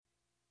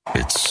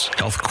It's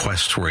Health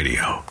Quest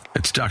Radio.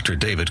 It's Dr.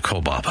 David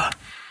Kolbaba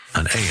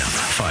on AM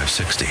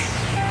 560.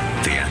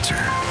 The Answer.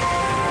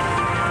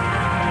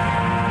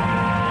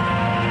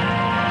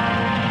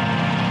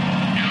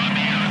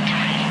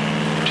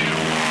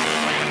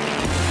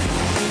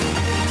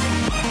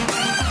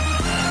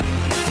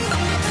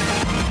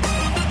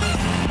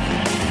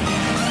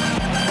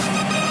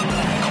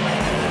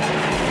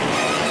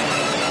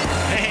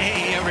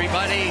 Hey,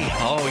 everybody.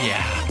 Oh,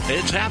 yeah.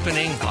 It's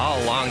happening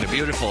all along the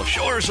beautiful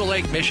shores of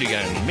Lake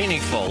Michigan.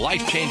 Meaningful,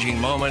 life-changing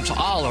moments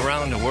all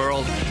around the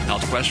world.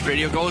 Health Quest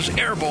Radio goes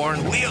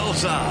airborne,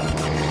 wheels up.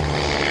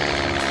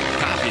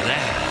 Copy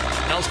that.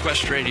 Health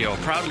Quest Radio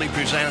proudly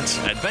presents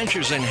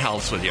Adventures in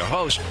Health with your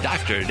host,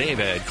 Dr.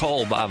 David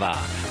Kolbaba.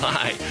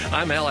 Hi,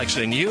 I'm Alex,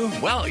 and you?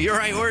 Well, you're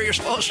right where you're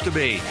supposed to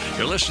be.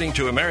 You're listening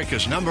to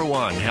America's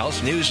 #1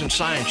 health news and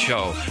science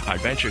show. Our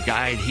adventure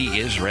guide, he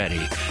is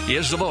ready. He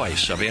is the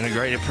voice of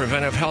integrated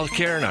preventive health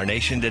care in our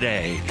nation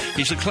today.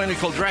 He's the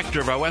clinical director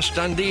of our West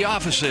Dundee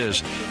offices.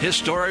 His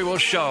story will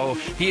show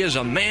he is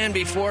a man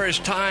before his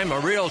time, a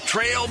real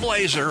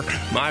trailblazer.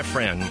 My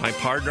friend, my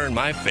partner, and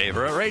my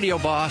favorite radio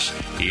boss.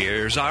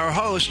 Here's our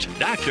host,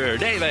 Dr.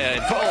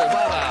 David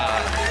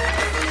Kolbaba.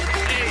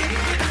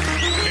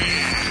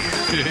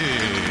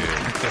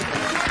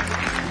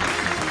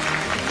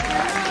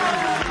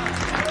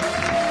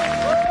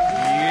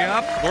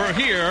 Yep, we're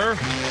here.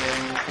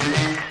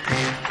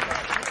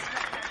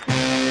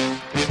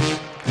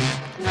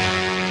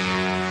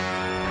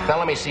 Now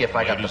let me see if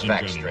I got the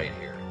facts straight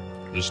here.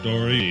 The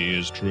story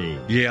is true.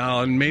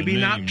 Yeah, and maybe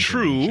The not names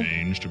true. have been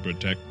changed to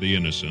protect the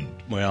innocent.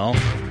 Well,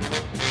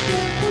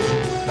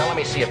 Now let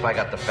me see if I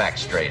got the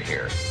facts straight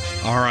here.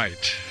 all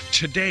right.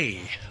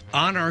 Today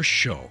on our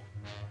show,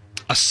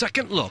 a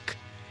second look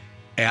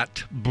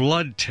at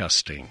blood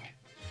testing.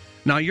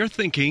 Now you're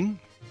thinking,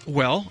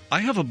 well,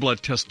 I have a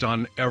blood test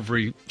done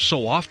every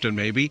so often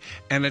maybe,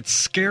 and it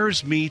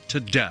scares me to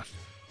death.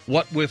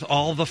 What with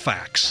all the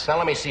facts? Now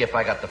let me see if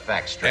I got the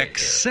facts straight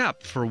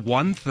Except for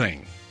one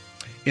thing.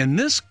 In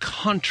this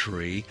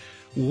country,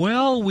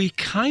 well, we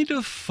kind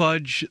of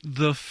fudge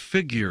the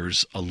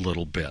figures a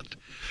little bit.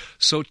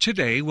 So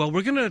today, well,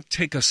 we're going to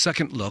take a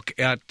second look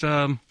at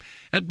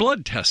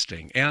blood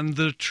testing. And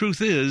the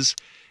truth is,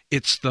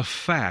 it's the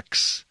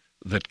facts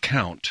that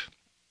count.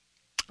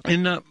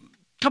 And a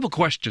couple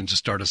questions to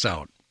start us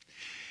out.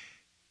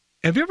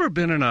 Have you ever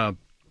been in a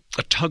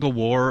tug of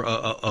war,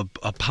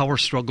 a power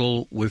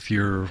struggle with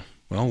your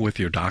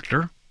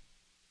doctor?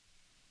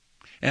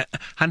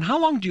 And how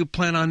long do you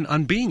plan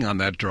on being on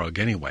that drug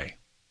anyway?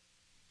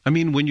 I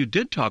mean, when you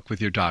did talk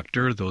with your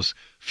doctor, those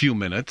few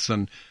minutes,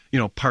 and,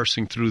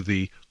 parsing through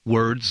the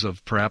words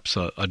of perhaps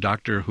a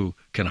doctor who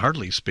can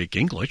hardly speak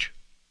English.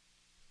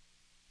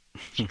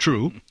 It's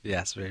true.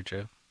 Yes, very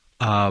true.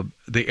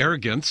 The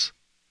arrogance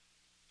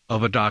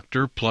of a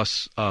doctor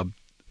plus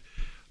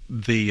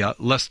the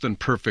less than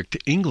perfect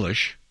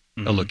English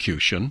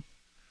elocution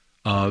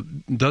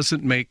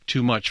doesn't make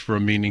too much for a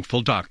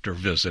meaningful doctor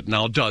visit.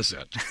 Now, does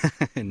it?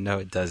 No,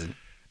 it doesn't.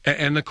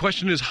 And the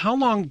question is, how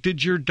long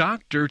did your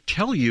doctor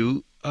tell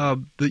you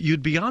that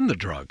you'd be on the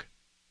drug?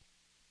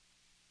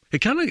 You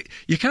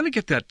kind of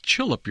get that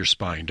chill up your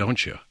spine,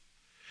 don't you?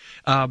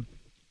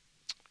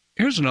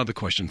 Here's another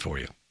question for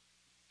you.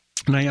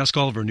 And I ask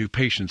all of our new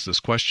patients this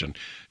question.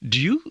 Do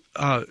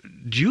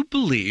you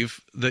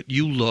believe that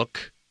you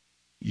look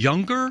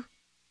younger,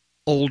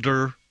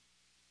 older,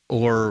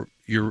 or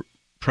your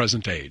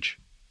present age?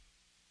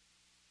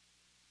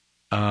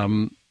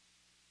 Wonder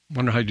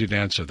how you'd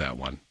answer that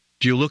one.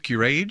 Do you look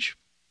your age,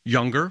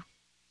 younger,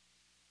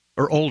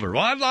 or older?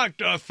 Well, I'd like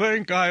to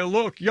think I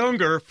look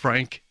younger,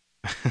 Frank.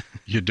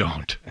 You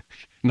don't.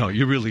 No,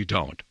 you really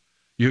don't.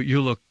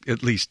 You look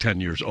at least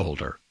 10 years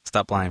older.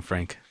 Stop lying,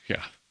 Frank.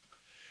 Yeah.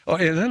 Oh,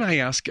 and then I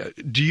ask,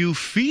 do you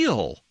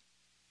feel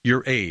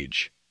your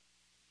age,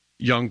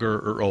 younger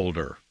or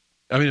older?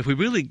 I mean, if we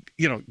really,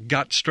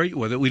 got straight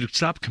with it, we'd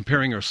stop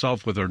comparing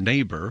ourselves with our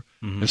neighbor.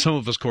 And some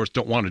of us, of course,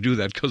 don't want to do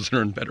that because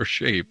they're in better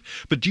shape.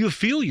 But do you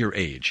feel your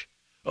age?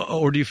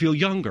 Or do you feel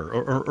younger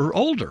or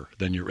older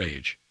than your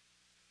age?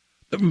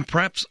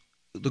 Perhaps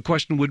the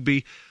question would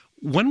be,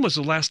 when was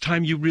the last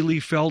time you really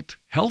felt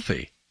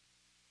healthy?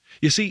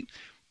 You see,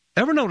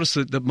 ever notice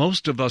that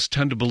most of us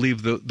tend to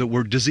believe that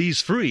we're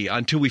disease-free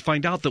until we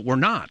find out that we're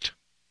not?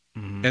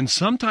 And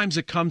sometimes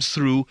it comes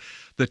through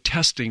the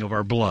testing of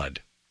our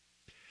blood.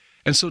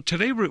 And so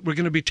today we're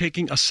going to be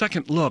taking a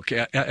second look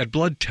at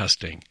blood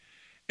testing.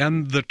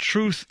 And the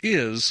truth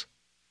is,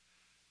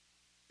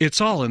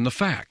 it's all in the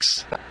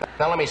facts.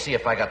 Now let me see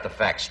if I got the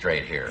facts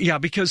straight here. Yeah,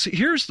 because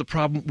here's the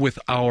problem with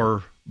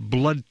our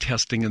blood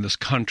testing in this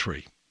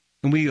country.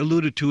 And we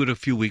alluded to it a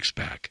few weeks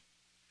back.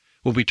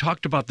 Well, we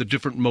talked about the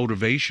different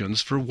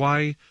motivations for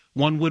why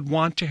one would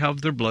want to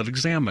have their blood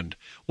examined,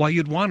 why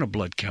you'd want a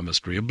blood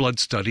chemistry, a blood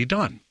study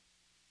done.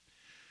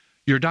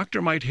 Your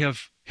doctor might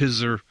have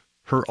his or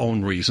her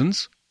own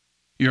reasons.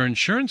 Your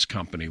insurance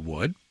company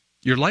would.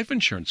 Your life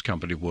insurance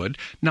company would.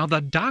 Now,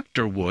 the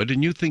doctor would,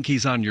 and you think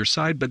he's on your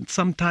side, but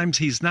sometimes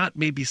he's not,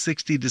 maybe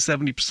 60 to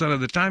 70%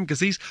 of the time,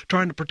 because he's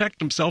trying to protect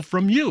himself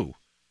from you.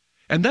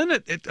 And then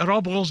it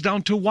all boils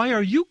down to, why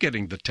are you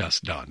getting the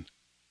test done?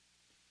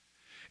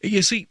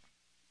 You see,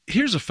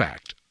 here's a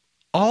fact.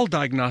 All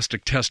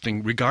diagnostic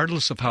testing,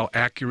 regardless of how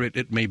accurate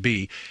it may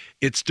be,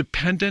 it's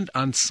dependent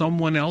on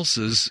someone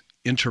else's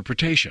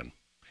interpretation.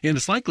 And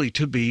it's likely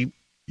to be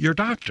your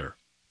doctor.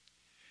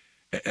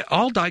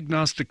 All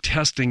diagnostic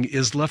testing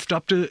is left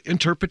up to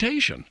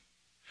interpretation.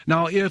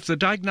 Now, if the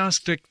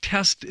diagnostic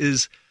test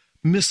is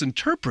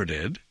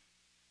misinterpreted,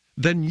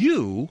 then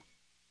you,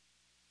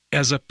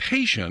 as a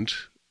patient,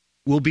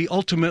 will be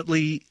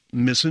ultimately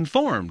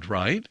misinformed,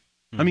 right?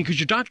 I mean, because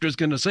your doctor is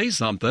going to say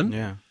something,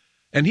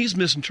 and he's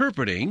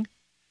misinterpreting,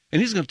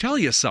 and he's going to tell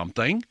you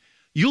something.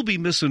 You'll be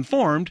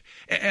misinformed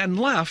and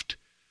left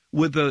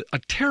with a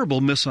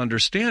terrible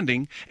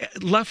misunderstanding,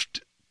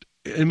 left,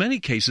 in many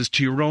cases,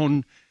 to your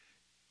own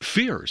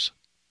fears.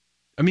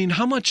 I mean,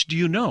 how much do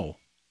you know?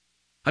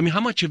 I mean, how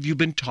much have you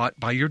been taught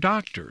by your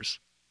doctors?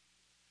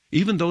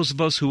 Even those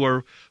of us who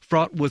are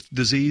fraught with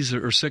disease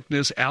or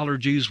sickness,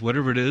 allergies,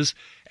 whatever it is,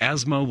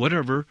 asthma,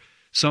 whatever,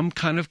 some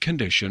kind of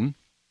condition,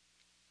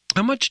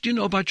 how much do you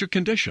know about your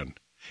condition?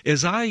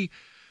 As I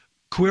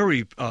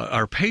query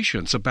our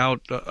patients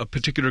about a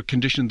particular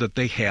condition that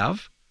they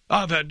have,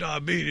 I've had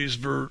diabetes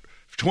for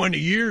 20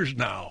 years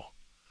now.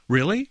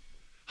 Really?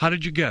 How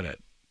did you get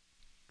it,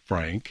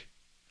 Frank?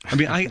 I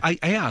mean, I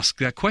ask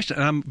that question,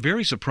 and I'm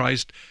very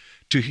surprised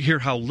to hear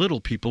how little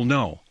people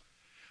know.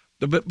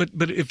 But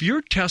if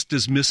your test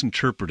is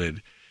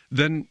misinterpreted,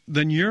 then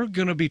you're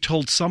going to be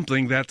told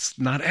something that's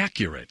not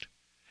accurate.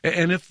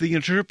 And if the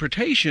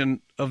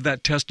interpretation of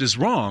that test is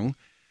wrong,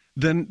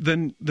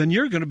 then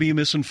you're going to be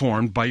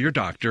misinformed by your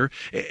doctor.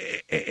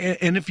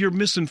 And if you're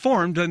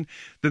misinformed, then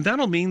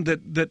that'll mean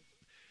that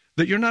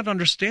you're not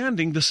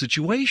understanding the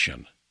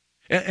situation.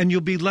 And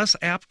you'll be less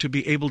apt to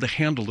be able to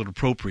handle it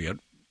appropriate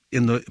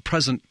in the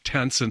present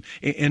tense and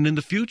in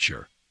the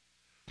future.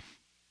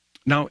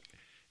 Now,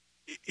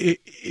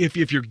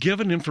 if you're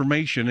given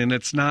information and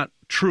it's not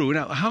true,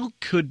 now how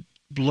could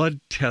blood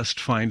test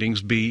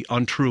findings be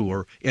untrue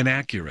or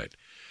inaccurate?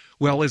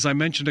 Well, as I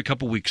mentioned a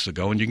couple weeks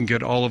ago, and you can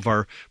get all of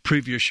our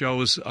previous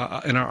shows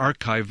in our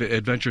archive at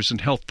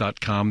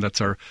adventuresinhealth.com. That's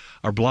our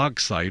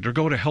blog site, or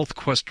go to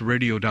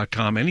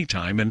healthquestradio.com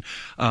anytime,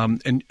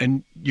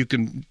 and you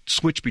can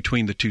switch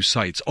between the two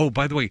sites. Oh,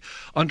 by the way,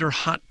 under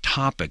Hot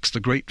Topics, the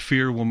great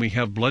fear when we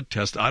have blood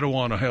tests, I don't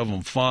want to have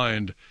them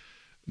find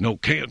no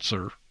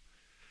cancer.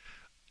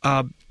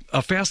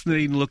 A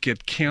fascinating look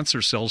at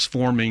cancer cells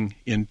forming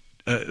in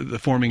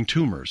forming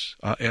tumors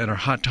at our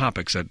Hot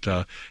Topics at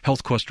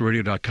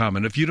healthquestradio.com.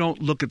 And if you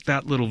don't look at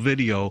that little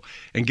video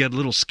and get a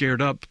little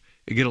scared up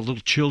and get a little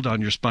chilled on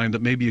your spine,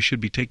 that maybe you should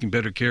be taking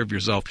better care of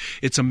yourself.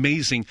 It's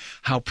amazing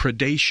how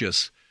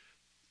predacious,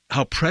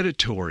 how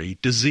predatory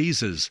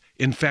diseases,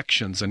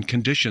 infections, and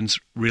conditions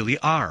really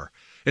are.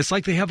 It's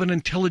like they have an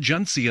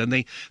intelligentsia and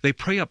they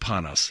prey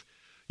upon us.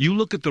 You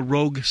look at the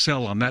rogue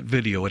cell on that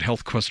video at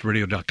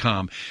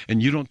healthquestradio.com,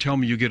 and you don't tell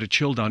me you get a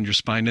chill down your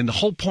spine. And the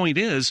whole point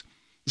is,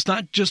 it's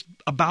not just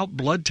about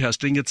blood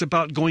testing. It's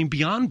about going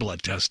beyond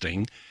blood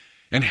testing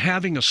and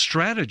having a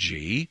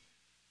strategy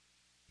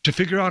to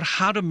figure out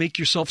how to make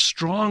yourself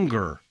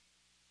stronger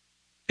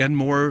and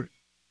more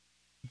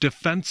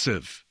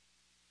defensive,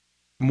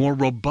 more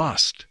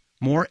robust,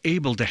 more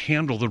able to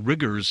handle the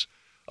rigors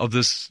of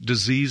this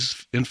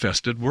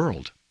disease-infested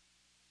world.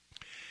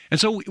 And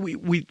so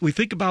we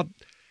think about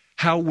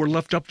how we're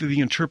left up to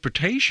the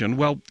interpretation.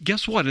 Well,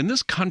 guess what? In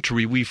this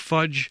country, we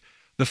fudge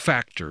the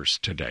factors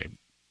today.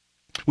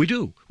 We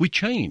do. We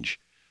change.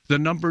 The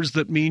numbers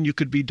that mean you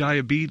could be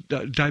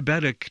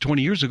diabetic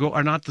 20 years ago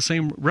are not the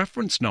same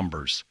reference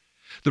numbers.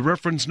 The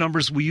reference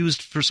numbers we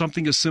used for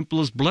something as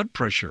simple as blood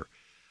pressure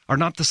are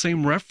not the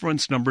same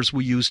reference numbers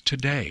we use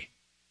today.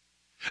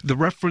 The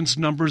reference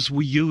numbers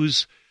we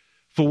use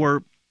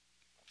for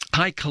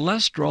high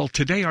cholesterol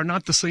today are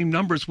not the same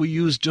numbers we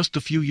used just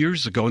a few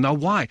years ago. Now,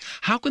 why?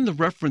 How can the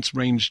reference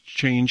range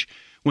change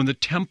when the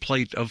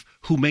template of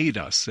who made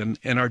us and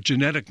our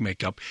genetic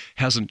makeup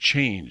hasn't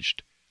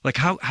changed? Like,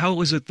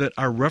 how is it that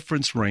our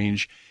reference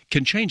range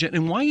can change it?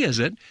 And why is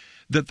it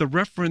that the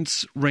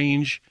reference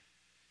range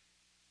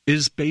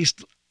is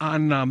based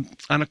on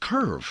a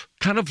curve,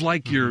 kind of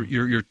like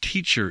your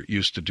teacher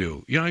used to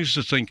do? You know, I used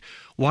to think,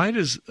 why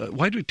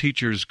do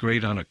teachers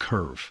grade on a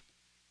curve?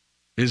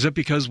 Is it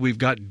because we've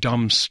got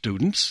dumb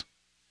students?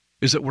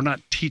 Is it we're not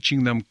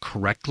teaching them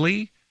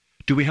correctly?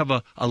 Do we have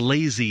a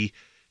lazy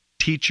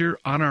teacher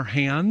on our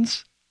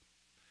hands?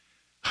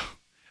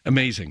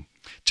 Amazing.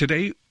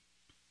 Today,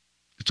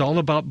 it's all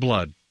about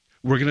blood.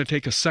 We're going to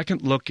take a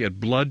second look at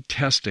blood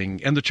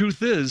testing. And the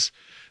truth is,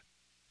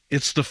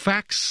 it's the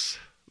facts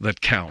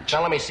that count.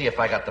 Now let me see if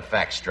I got the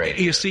facts straight.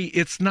 You see,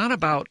 it's not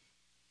about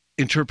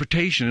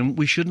interpretation, and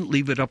we shouldn't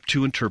leave it up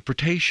to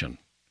interpretation.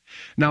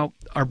 Now,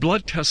 our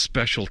blood test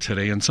special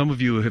today, and some of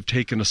you have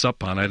taken us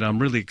up on it, I'm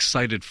really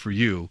excited for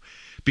you,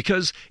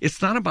 because it's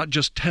not about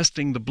just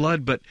testing the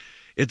blood, but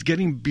It's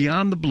getting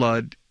beyond the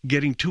blood,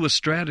 getting to a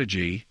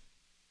strategy,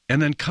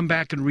 and then come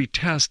back and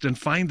retest and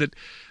find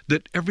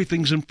that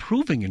everything's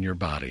improving in your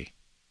body.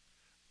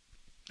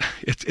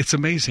 It's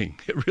amazing.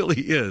 It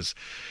really is.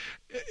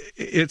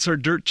 It's our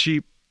dirt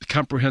cheap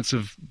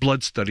comprehensive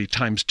blood study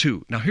times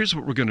 2. Now, here's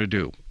what we're going to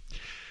do.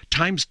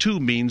 Times 2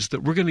 means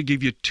that we're going to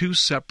give you 2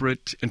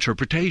 separate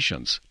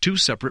interpretations, 2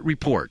 separate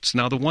reports.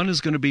 Now, the one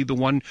is going to be the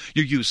one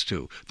you're used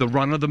to, the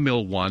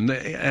run-of-the-mill one,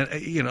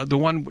 the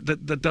one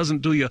that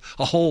doesn't do you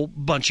a whole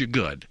bunch of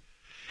good.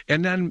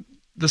 And then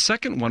the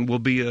second one will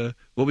be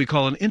what we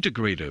call an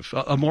integrative,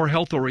 a more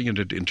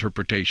health-oriented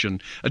interpretation,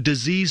 a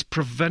disease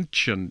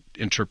prevention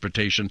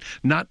interpretation,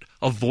 not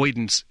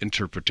avoidance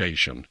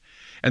interpretation.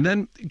 And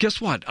then,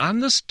 guess what? On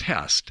this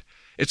test,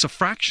 it's a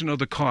fraction of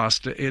the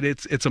cost.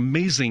 It's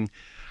amazing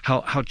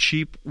how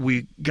cheap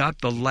we got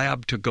the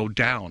lab to go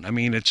down. I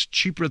mean, it's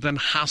cheaper than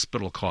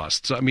hospital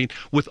costs. I mean,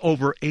 with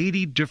over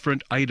 80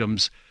 different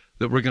items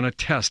that we're going to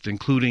test,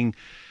 including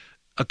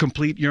a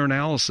complete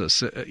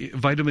urinalysis,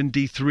 vitamin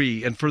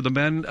D3, and for the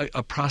men,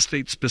 a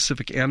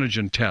prostate-specific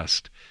antigen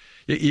test.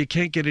 You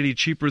can't get any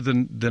cheaper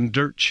than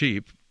dirt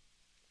cheap.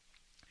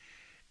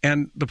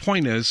 And the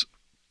point is,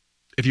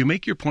 if you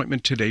make your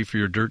appointment today for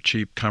your dirt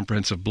cheap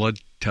comprehensive blood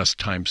test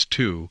times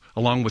 2,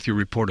 along with your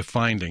report of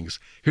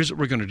findings, here's what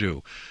we're going to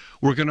do.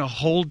 We're going to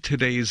hold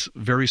today's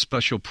very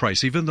special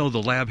price, even though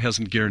the lab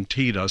hasn't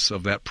guaranteed us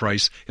of that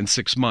price in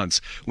 6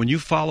 months. When you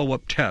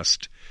follow-up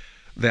test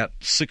that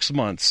 6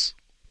 months,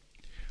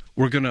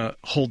 we're going to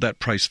hold that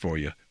price for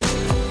you.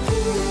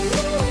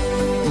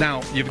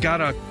 Now, you've got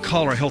to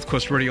call our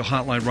HealthQuest Radio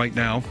hotline right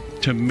now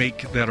to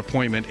make that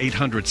appointment,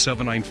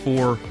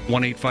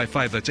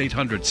 800-794-1855. That's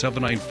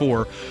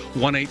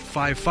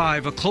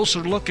 800-794-1855. A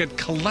closer look at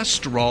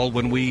cholesterol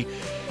when we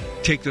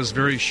take this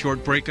very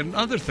short break.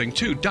 Another thing,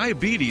 too,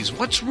 diabetes.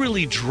 What's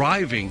really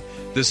driving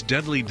this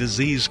deadly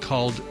disease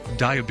called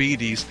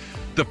diabetes?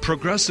 The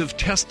progressive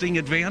testing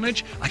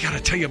advantage? I got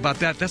to tell you about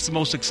that. That's the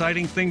most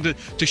exciting thing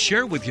to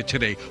share with you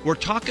today. We're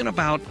talking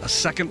about a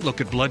second look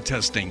at blood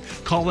testing.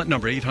 Call that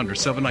number,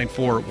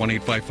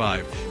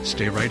 800-794-1855.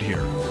 Stay right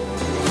here.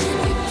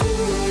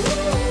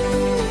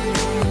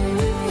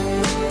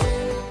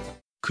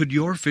 Could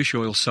your fish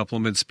oil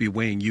supplements be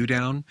weighing you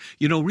down?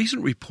 You know,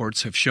 recent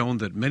reports have shown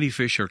that many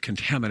fish are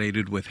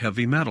contaminated with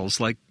heavy metals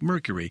like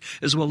mercury,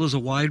 as well as a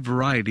wide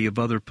variety of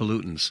other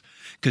pollutants.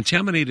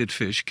 Contaminated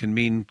fish can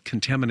mean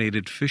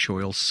contaminated fish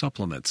oil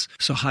supplements.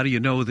 So how do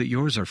you know that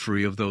yours are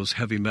free of those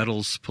heavy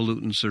metals,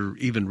 pollutants, or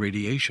even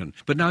radiation?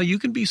 But now you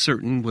can be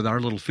certain with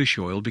our little fish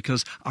oil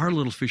because our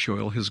little fish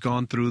oil has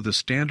gone through the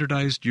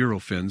standardized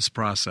Eurofins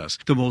process,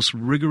 the most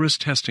rigorous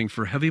testing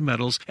for heavy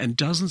metals and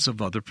dozens of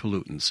other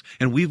pollutants.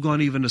 And we've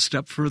gone even a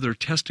step further,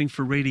 testing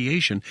for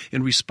radiation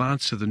in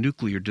response to the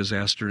nuclear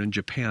disaster in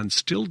Japan,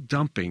 still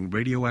dumping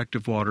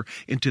radioactive water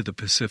into the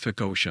Pacific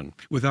Ocean.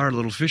 With our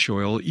little fish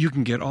oil, you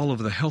can get all of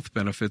the health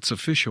benefits of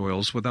fish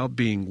oils without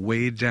being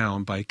weighed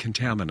down by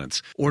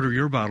contaminants. Order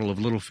your bottle of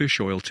little fish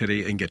oil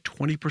today and get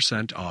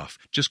 20% off.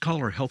 Just call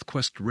our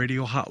HealthQuest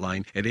Radio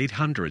hotline at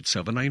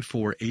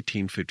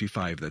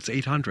 800-794-1855. That's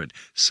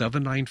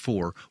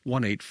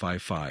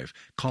 800-794-1855.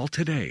 Call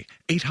today,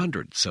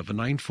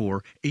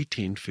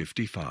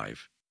 800-794-1855.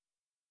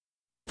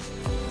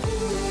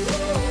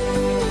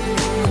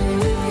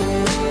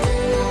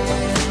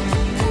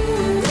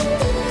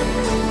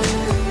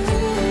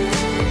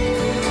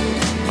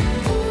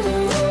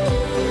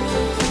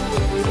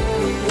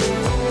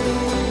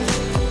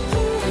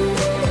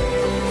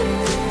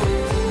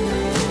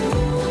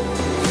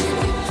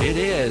 It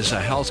is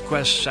a Health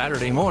Quest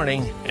Saturday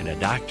morning, and the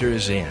doctor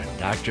is in.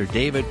 Dr.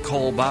 David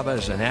Kolbaba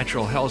is a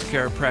natural health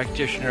care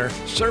practitioner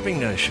serving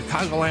the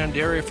Chicagoland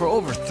area for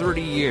over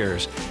 30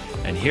 years.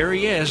 And here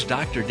he is,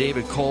 Dr.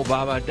 David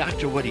Kolbaba.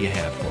 Doctor, what do you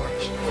have for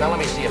us? Now let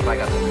me see if I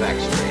got the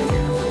facts straight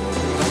here.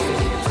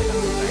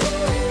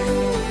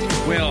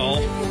 Well,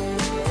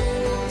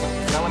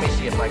 Now let me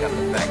see if I got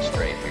the facts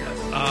straight here.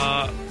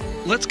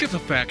 let's get the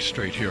facts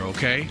straight here,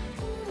 okay?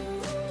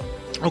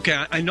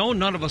 Okay, I know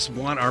none of us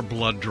want our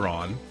blood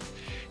drawn.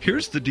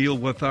 Here's the deal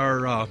with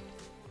our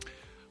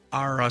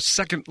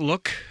second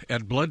look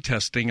at blood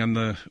testing, and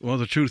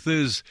the truth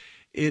is,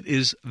 it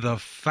is the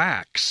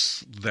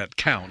facts that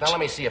count. Now let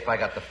me see if I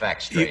got the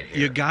facts straight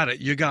here. You got it.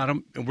 You got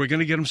them. And we're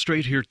going to get them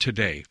straight here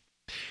today.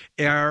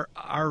 Our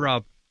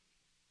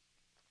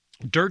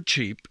dirt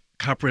cheap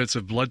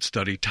comprehensive blood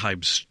study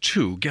times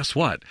 2. Guess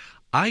what?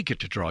 I get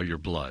to draw your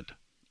blood.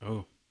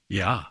 Oh,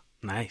 Yeah.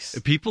 nice.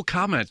 People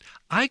comment,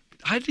 I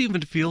didn't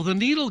even feel the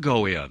needle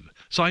go in.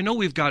 So I know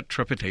we've got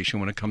trepidation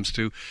when it comes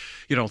to,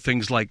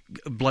 things like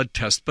blood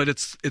tests, but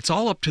it's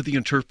all up to the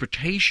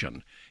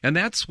interpretation. And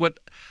that's what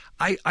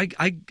I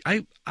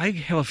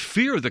have a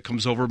fear that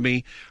comes over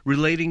me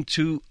relating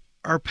to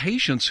our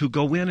patients who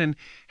go in and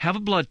have a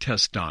blood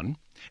test done.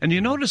 And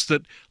you notice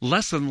that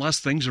less and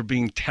less things are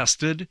being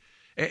tested.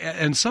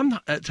 And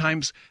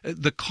sometimes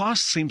the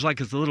cost seems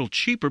like it's a little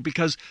cheaper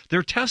because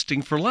they're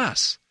testing for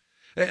less.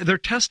 They're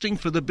testing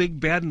for the big,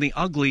 bad, and the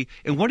ugly.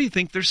 And what do you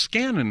think they're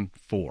scanning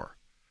for?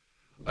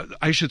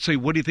 I should say,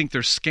 what do you think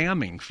they're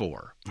scamming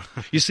for?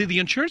 You see, the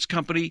insurance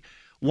company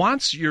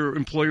wants your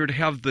employer to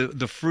have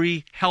the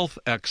free health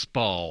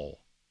expo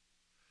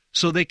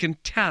so they can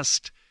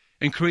test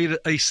and create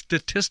a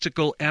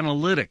statistical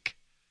analytic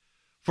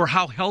for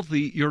how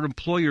healthy your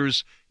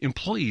employer's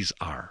employees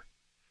are.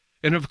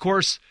 And, of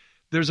course,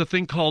 there's a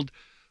thing called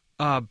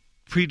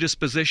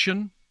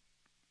predisposition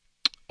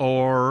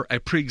or a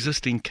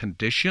pre-existing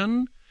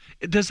condition.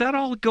 Does that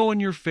all go in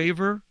your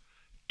favor?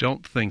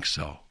 Don't think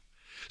so.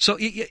 So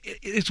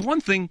it's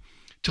one thing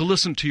to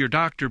listen to your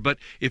doctor, but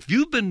if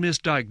you've been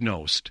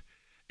misdiagnosed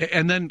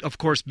and then, of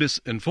course,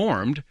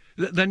 misinformed,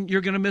 then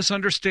you're going to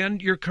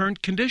misunderstand your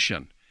current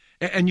condition.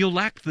 And you'll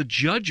lack the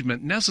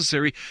judgment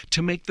necessary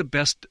to make the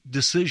best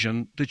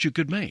decision that you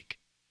could make.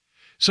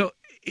 So,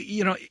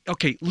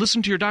 okay,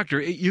 listen to your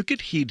doctor. You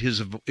could heed his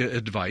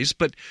advice,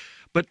 but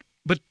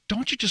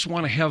don't you just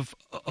want to have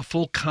a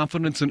full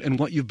confidence in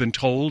what you've been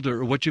told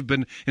or what you've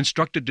been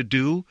instructed to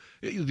do,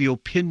 the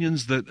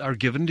opinions that are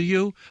given to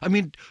you? I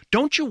mean,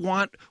 don't you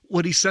want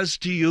what he says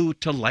to you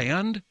to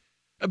land?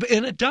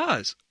 And it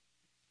does.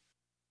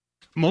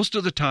 Most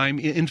of the time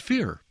in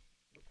fear.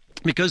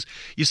 Because,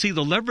 you see,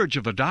 the leverage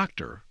of a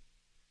doctor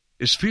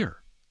is fear.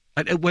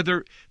 And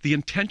whether the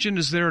intention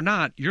is there or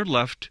not, you're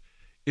left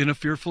in a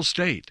fearful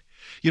state.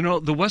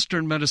 The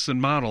Western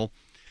medicine model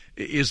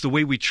is the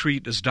way we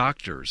treat as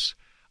doctors.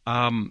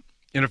 And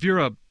if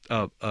you're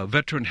a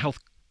veteran Health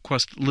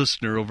Quest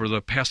listener, over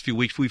the past few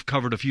weeks, we've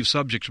covered a few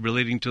subjects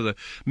relating to the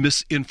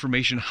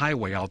misinformation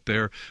highway out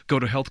there. Go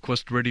to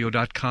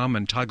healthquestradio.com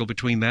and toggle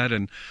between that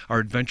and our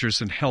Adventures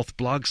in Health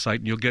blog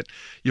site, and you'll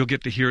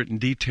get to hear it in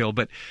detail.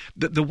 But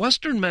the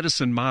Western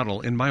medicine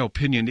model, in my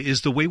opinion,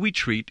 is the way we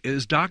treat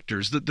as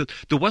doctors.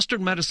 The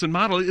Western medicine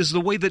model is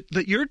the way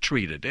that you're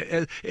treated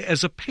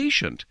as a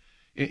patient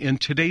in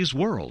today's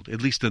world,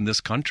 at least in this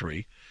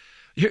country.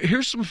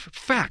 Here's some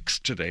facts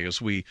today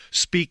as we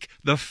speak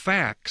the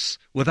facts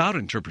without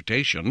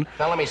interpretation.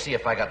 Now let me see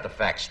if I got the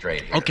facts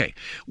straight here. Okay.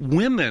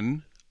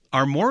 Women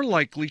are more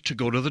likely to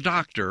go to the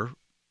doctor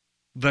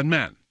than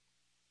men.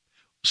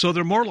 So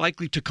they're more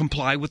likely to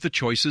comply with the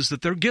choices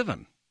that they're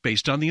given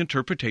based on the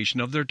interpretation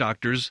of their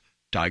doctor's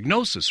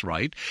diagnosis,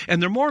 right?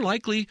 And they're more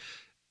likely,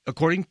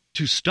 according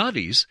to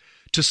studies,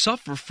 to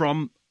suffer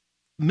from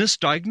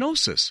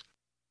misdiagnosis.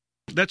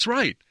 That's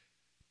right.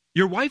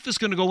 Your wife is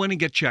going to go in and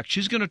get checked.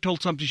 She's going to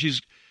told something.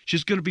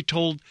 She's going to be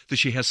told that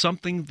she has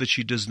something that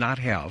she does not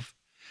have,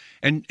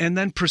 and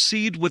then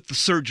proceed with the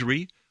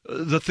surgery,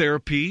 the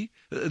therapy,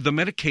 the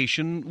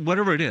medication,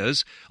 whatever it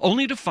is,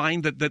 only to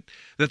find that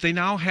they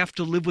now have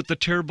to live with the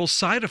terrible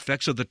side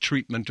effects of the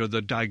treatment or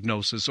the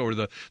diagnosis or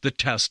the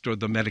test or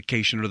the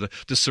medication or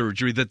the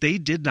surgery that they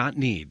did not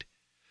need,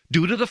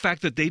 due to the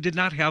fact that they did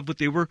not have what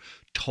they were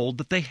told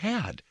that they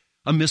had,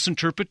 a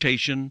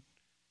misinterpretation,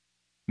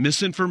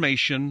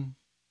 misinformation.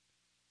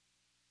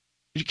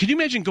 Can you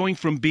imagine going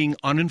from being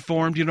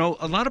uninformed?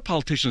 A lot of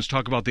politicians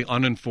talk about the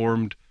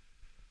uninformed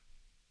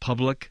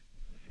public.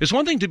 It's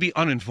one thing to be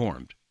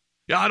uninformed.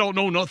 Yeah, I don't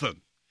know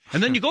nothing.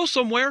 And then you go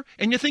somewhere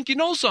and you think you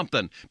know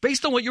something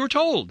based on what you were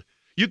told.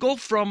 You go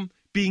from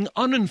being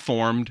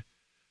uninformed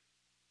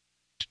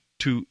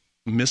to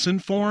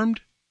misinformed.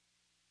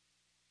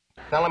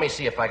 Now let me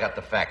see if I got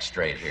the facts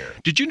straight here.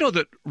 Did you know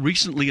that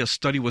recently a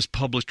study was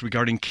published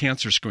regarding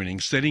cancer screening,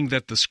 stating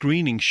that the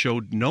screening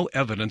showed no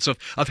evidence of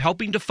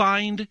helping to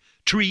find,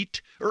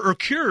 treat, or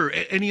cure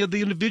any of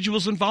the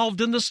individuals involved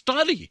in the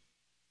study?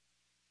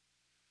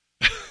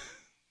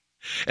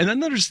 And then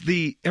there's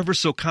the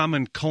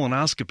ever-so-common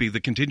colonoscopy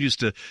that continues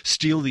to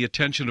steal the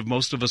attention of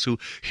most of us who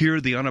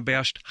hear the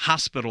unabashed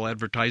hospital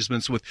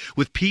advertisements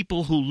with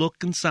people who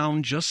look and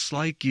sound just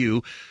like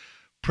you,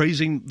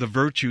 praising the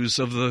virtues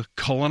of the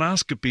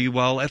colonoscopy,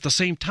 while at the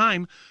same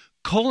time,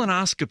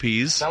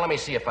 colonoscopies... Now let me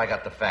see if I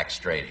got the facts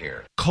straight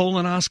here.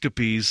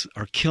 Colonoscopies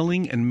are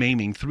killing and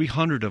maiming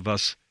 300 of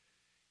us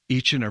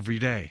each and every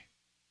day.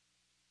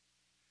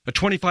 A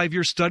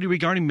 25-year study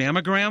regarding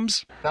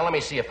mammograms... Now let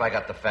me see if I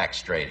got the facts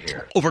straight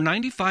here. Over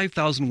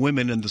 95,000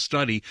 women in the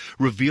study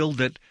revealed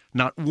that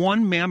not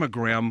one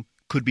mammogram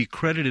could be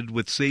credited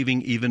with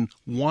saving even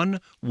one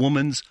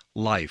woman's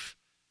life.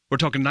 We're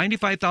talking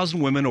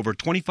 95,000 women over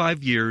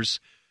 25 years,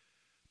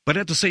 but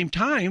at the same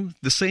time,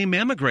 the same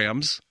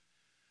mammograms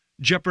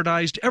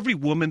jeopardized every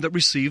woman that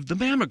received the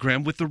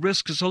mammogram with the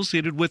risks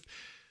associated with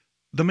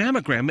the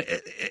mammogram,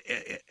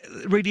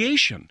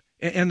 radiation,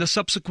 and the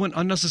subsequent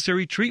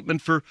unnecessary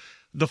treatment for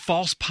the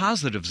false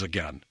positives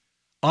again.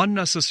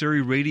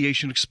 Unnecessary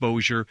radiation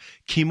exposure,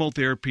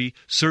 chemotherapy,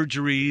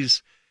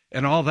 surgeries,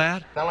 and all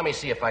that. Now let me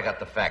see if I got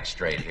the facts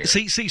straight here.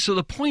 See, so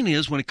the point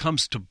is, when it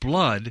comes to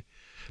blood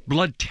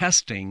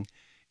testing,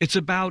 it's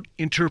about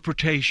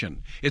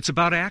interpretation. It's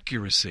about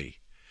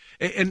accuracy.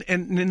 And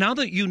now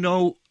that you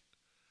know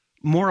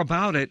more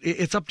about it,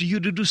 it's up to you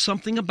to do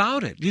something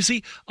about it. You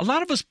see, a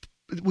lot of us,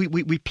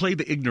 we play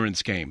the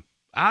ignorance game.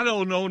 I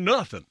don't know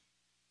nothing.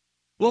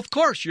 Well, of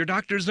course, your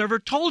doctor's never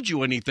told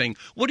you anything.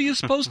 What are you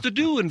supposed to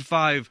do in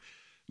 5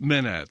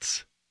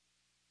 minutes?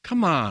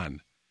 Come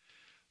on.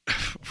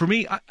 For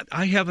me,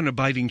 I have an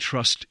abiding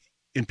trust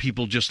in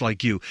people just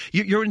like you.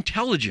 You're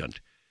intelligent.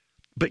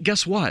 But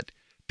guess what?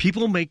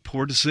 People make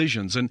poor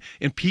decisions, and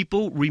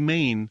people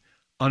remain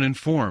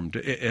uninformed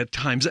at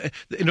times.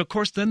 And, of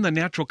course, then the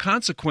natural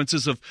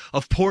consequences of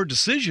poor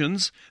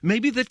decisions,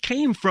 maybe that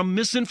came from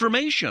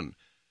misinformation.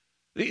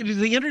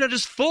 The Internet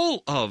is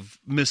full of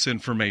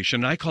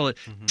misinformation. I call it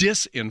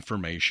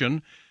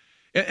disinformation.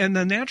 And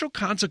the natural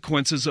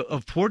consequences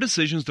of poor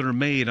decisions that are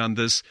made on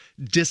this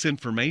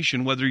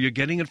disinformation, whether you're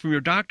getting it from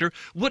your doctor,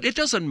 it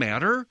doesn't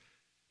matter.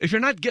 If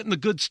you're not getting the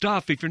good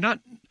stuff, if you're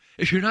not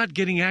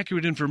getting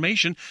accurate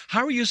information,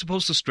 how are you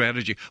supposed to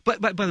strategize?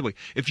 But by the way,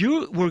 if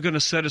you were going to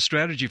set a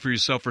strategy for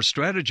yourself or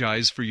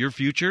strategize for your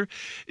future,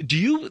 do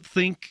you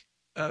think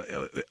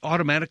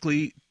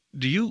automatically,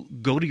 do you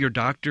go to your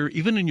doctor,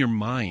 even in your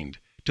mind,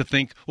 to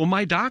think, well,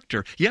 my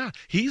doctor, yeah,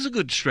 he's a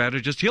good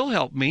strategist. He'll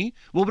help me.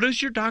 Well, what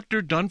has your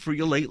doctor done for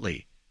you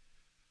lately?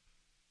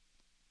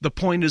 The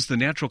point is the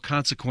natural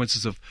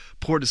consequences of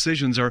poor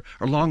decisions are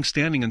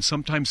long-standing and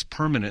sometimes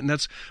permanent. And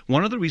that's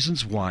one of the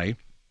reasons why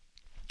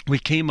we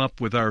came up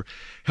with our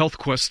Health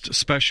Quest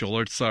special.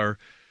 It's our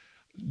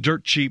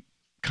dirt cheap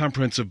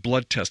comprehensive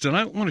blood test. And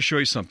I want to show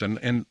you something.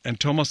 And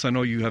Thomas, I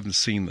know you haven't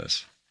seen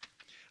this.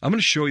 I'm going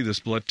to show you this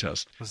blood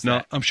test.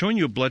 Now, I'm showing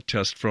you a blood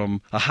test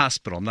from a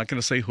hospital. I'm not going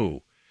to say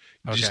who.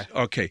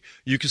 Okay.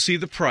 You can see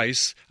the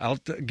price. I'll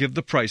give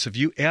the price. If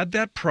you add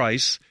that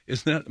price,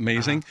 isn't that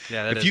amazing?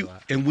 Yeah, that is a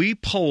lot. And we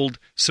polled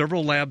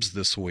several labs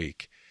this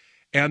week.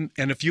 And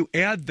if you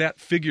add that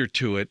figure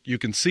to it, you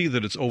can see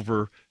that it's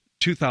over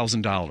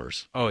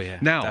 $2,000. Oh, yeah,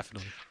 now,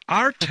 definitely.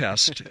 Our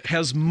test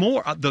has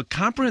more, the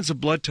comprehensive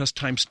blood test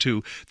times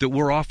 2 that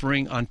we're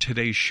offering on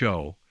today's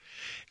show.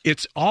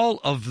 It's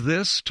all of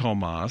this,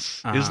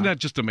 Tomas. Isn't that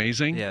just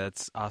amazing? Yeah,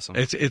 that's awesome.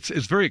 It's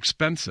very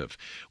expensive.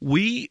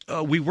 We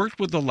worked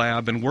with the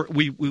lab and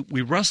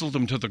we wrestled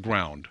them to the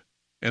ground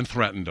and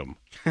threatened them,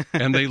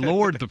 and they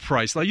lowered the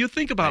price. Now you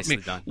think about Nicely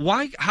me. done.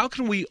 Why? How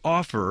can we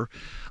offer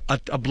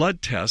a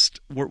blood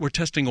test? We're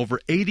testing over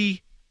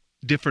 80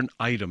 different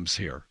items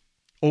here,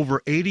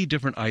 over 80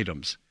 different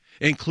items,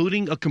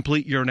 including a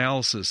complete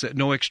urinalysis at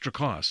no extra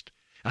cost.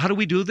 How do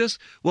we do this?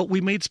 Well, we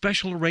made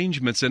special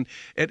arrangements, and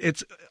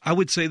it's, I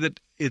would say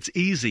that it's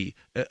easy,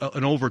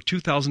 an over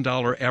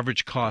 $2,000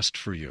 average cost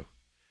for you.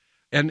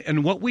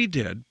 And what we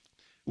did,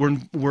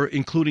 we're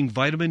including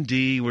vitamin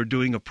D, we're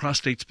doing a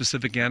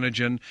prostate-specific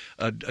antigen,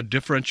 a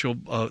differential,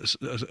 a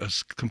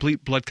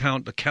complete blood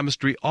count, the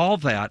chemistry, all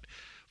that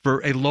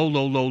for a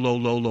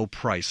low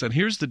price. And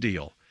here's the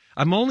deal.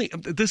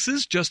 This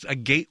is just a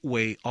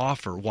gateway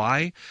offer.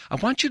 Why? I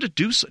want you to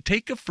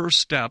take a first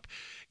step,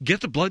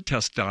 get the blood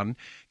test done,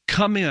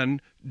 come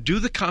in, do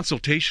the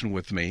consultation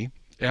with me.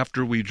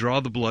 After we draw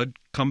the blood,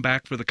 come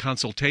back for the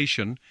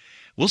consultation.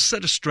 We'll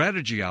set a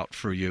strategy out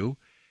for you.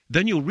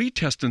 Then you'll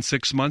retest in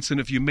 6 months, and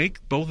if you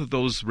make both of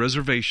those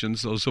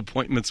reservations, those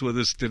appointments with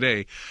us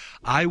today,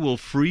 I will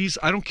freeze.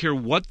 I don't care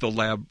what the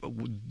lab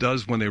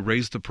does when they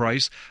raise the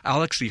price.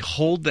 I'll actually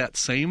hold that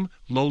same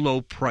low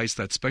price,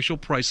 that special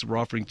price that we're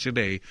offering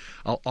today.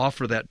 I'll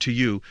offer that to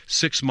you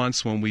 6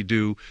 months when we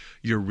do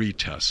your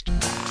retest.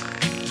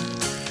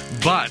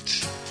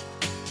 But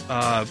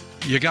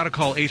you got to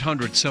call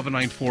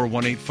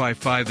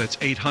 800-794-1855. That's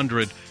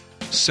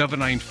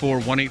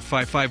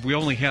 800-794-1855. We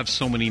only have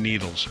so many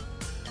needles.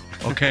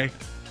 Okay?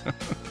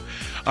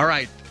 All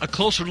right. A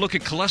closer look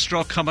at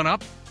cholesterol coming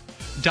up.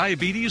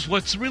 Diabetes,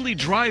 what's really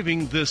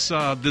driving this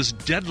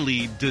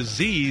deadly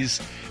disease.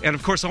 And,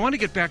 of course, I want to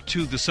get back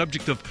to the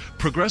subject of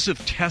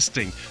progressive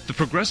testing, the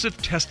progressive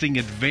testing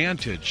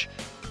advantage.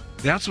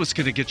 That's what's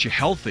going to get you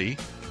healthy.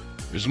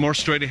 There's more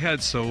straight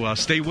ahead, so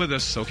stay with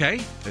us,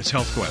 okay? It's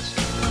Health Quest.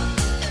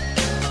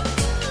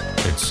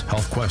 It's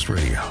Health Quest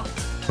Radio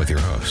with your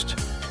host,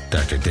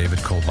 Dr. David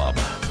Kolbaba.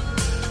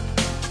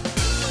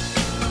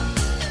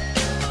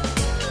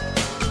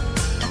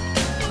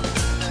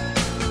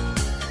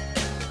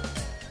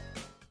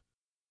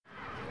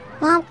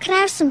 Mom, can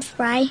I have some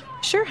spray?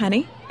 Sure,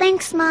 honey.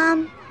 Thanks,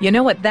 Mom. You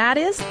know what that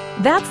is?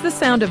 That's the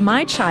sound of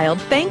my child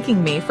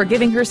thanking me for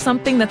giving her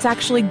something that's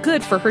actually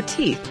good for her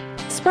teeth.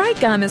 Spry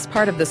Gum is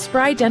part of the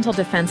Spry Dental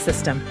Defense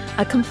System,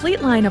 a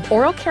complete line of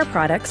oral care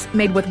products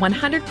made with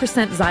 100%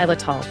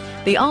 xylitol,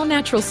 the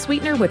all-natural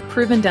sweetener with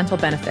proven dental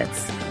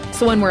benefits.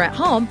 So when we're at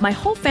home, my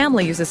whole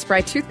family uses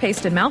Spry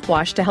toothpaste and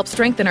mouthwash to help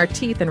strengthen our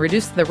teeth and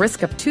reduce the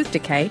risk of tooth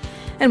decay.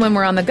 And when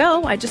we're on the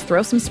go, I just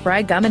throw some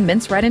Spry Gum and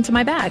mints right into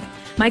my bag.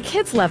 My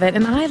kids love it,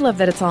 and I love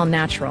that it's all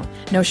natural.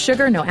 No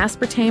sugar, no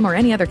aspartame, or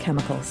any other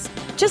chemicals.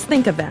 Just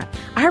think of that.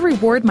 I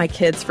reward my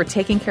kids for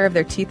taking care of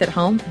their teeth at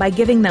home by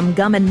giving them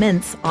gum and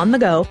mints on the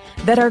go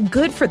that are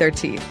good for their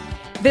teeth.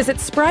 Visit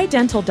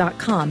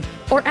sprydental.com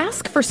or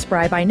ask for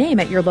Spry by name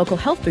at your local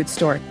health food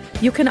store.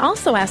 You can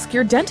also ask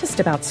your dentist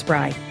about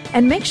Spry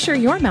and make sure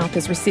your mouth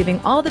is receiving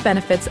all the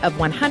benefits of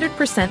 100%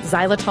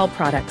 xylitol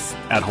products.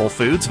 At Whole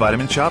Foods,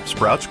 Vitamin Shoppe,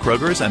 Sprouts,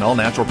 Kroger's, and all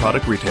natural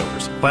product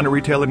retailers. Find a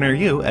retailer near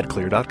you at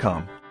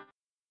clear.com.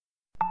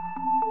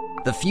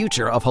 The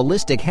future of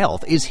holistic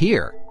health is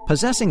here.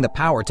 Possessing the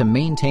power to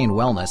maintain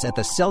wellness at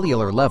the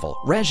cellular level,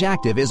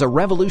 RegActive is a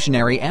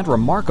revolutionary and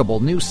remarkable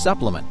new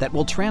supplement that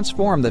will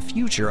transform the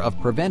future of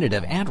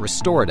preventative and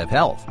restorative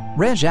health.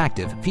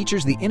 RegActive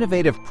features the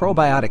innovative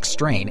probiotic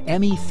strain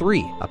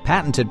ME3, a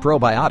patented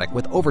probiotic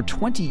with over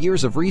 20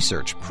 years of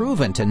research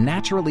proven to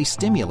naturally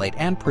stimulate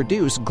and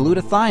produce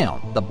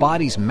glutathione, the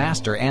body's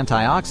master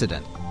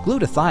antioxidant.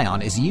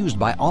 Glutathione is used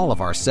by all of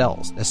our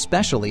cells,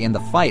 especially in the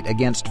fight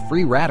against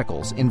free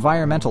radicals,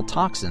 environmental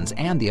toxins,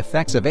 and the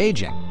effects of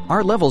aging.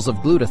 Our levels of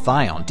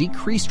glutathione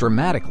decrease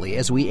dramatically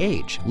as we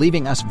age,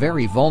 leaving us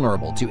very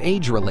vulnerable to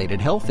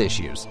age-related health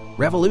issues.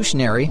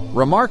 Revolutionary,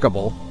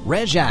 remarkable,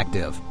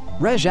 RegActive.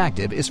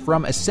 RegActive is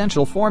from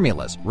Essential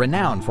Formulas,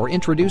 renowned for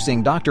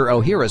introducing Dr.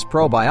 Ohhira's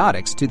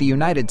probiotics to the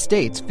United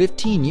States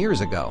 15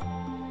 years ago.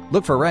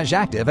 Look for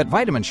RegActive at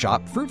Vitamin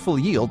Shoppe, Fruitful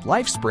Yield,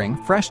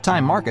 LifeSpring, Fresh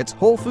Thyme Markets,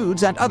 Whole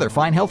Foods, and other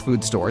fine health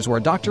food stores where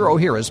Dr.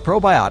 Ohhira's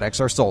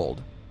probiotics are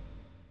sold.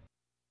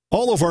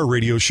 All of our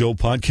radio show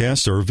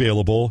podcasts are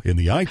available in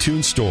the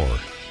iTunes Store.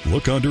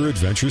 Look under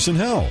Adventures in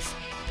Health.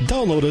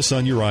 Download us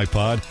on your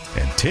iPod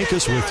and take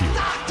us with you.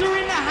 Doctor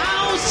in the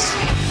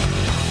house!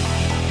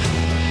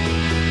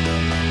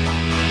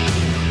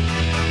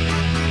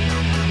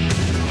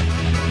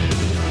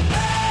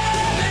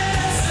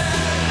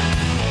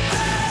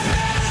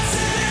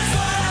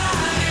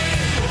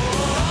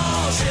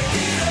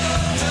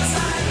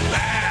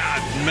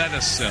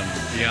 Medicine.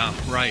 Yeah,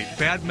 right.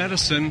 Bad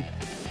medicine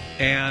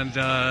and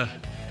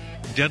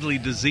deadly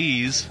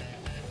disease.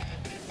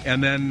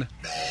 And then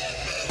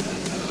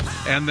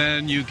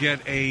you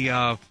get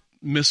a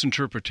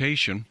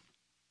misinterpretation.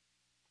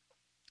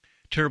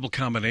 Terrible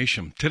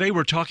combination. Today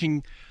we're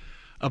talking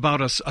about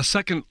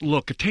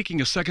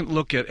taking a second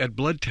look at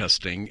blood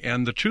testing.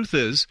 And the truth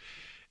is,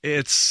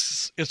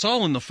 it's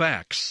all in the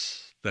facts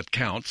that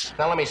counts.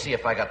 Now let me see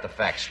if I got the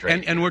facts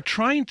straight. And we're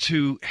trying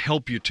to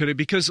help you today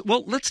because,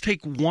 well, let's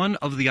take one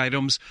of the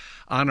items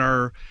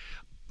on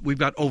we've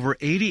got over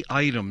 80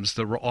 items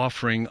that we're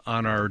offering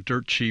on our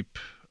dirt cheap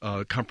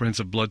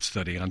comprehensive blood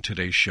study on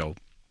today's show.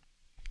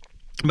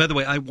 By the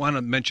way, I want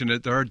to mention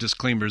that there are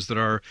disclaimers, there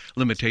are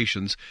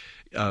limitations.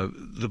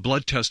 The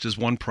blood test is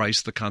one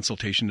price, the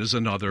consultation is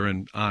another,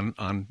 and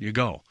on you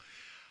go.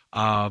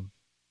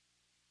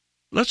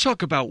 Let's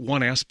talk about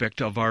one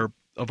aspect of our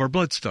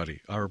blood study,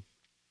 our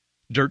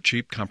dirt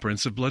cheap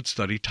comprehensive blood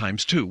study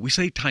times 2. We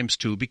say times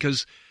 2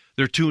 because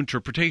there are two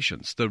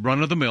interpretations. The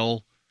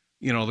run-of-the-mill,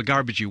 the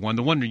garbagey one,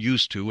 the one you're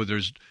used to, where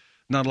there's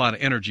not a lot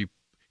of energy,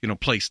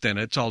 placed in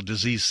it. It's all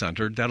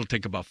disease-centered. That'll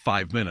take about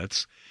 5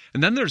 minutes.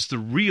 And then there's the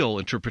real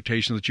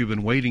interpretation that you've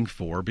been waiting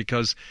for,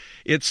 because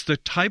it's the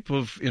type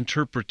of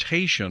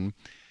interpretation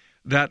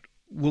that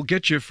will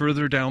get you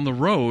further down the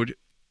road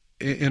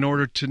in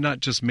order to not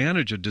just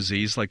manage a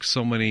disease like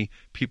so many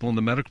people in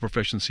the medical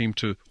profession seem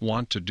to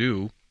want to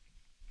do,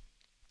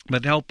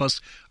 but help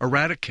us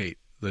eradicate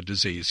the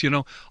disease.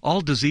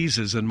 All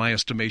diseases, in my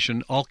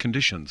estimation, all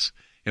conditions,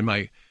 in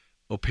my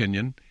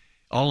opinion,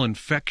 all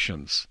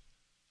infections,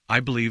 I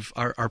believe,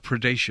 are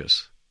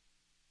predacious.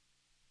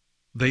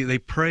 They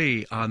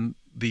prey on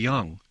the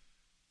young.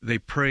 They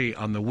prey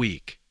on the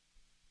weak.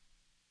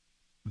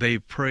 They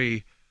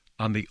prey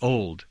on the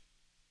old.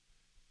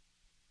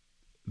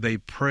 They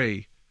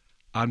prey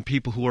on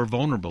people who are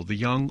vulnerable, the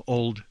young,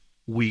 old,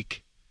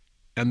 weak,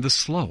 and the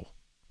slow.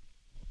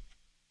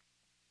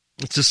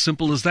 It's as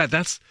simple as that.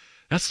 That's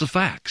the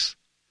facts.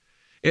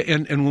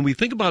 And when we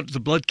think about the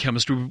blood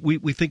chemistry,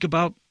 we think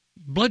about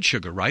blood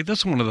sugar, right?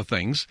 That's one of the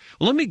things.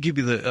 Well, let me give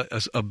you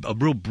a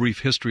real brief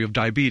history of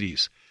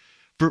diabetes.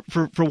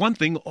 For one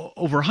thing,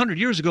 over 100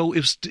 years ago,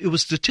 it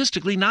was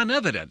statistically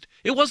non-evident.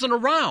 It wasn't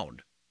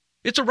around.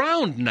 It's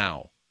around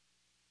now.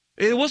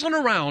 It wasn't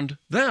around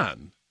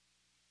then.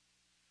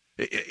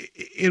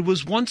 It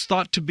was once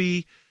thought to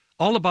be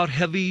all about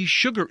heavy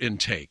sugar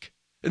intake,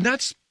 and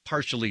that's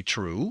partially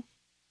true.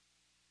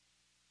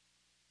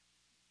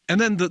 And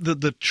then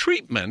the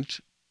treatment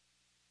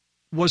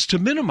was to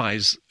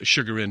minimize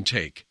sugar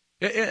intake,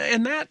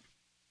 and that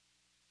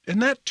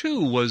too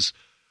was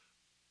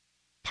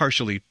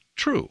partially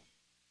true.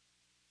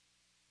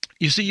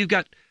 You see, you've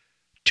got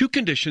two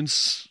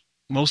conditions.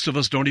 Most of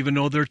us don't even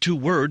know there are two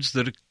words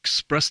that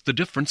express the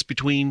difference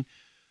between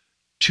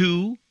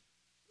two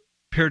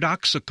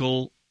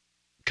paradoxical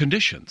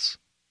conditions.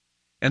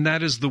 And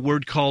that is the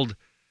word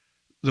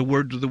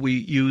that we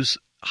use,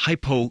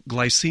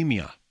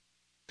 hypoglycemia.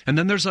 And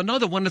then there's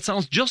another one that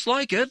sounds just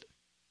like it,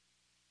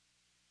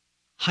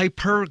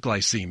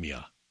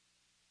 hyperglycemia.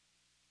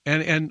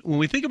 And when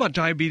we think about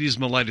diabetes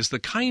mellitus,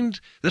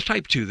 the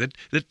type 2,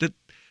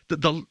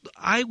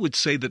 I would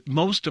say that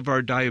most of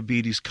our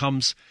diabetes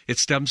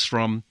stems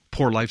from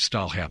poor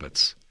lifestyle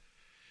habits.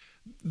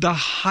 The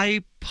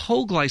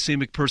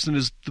hypoglycemic person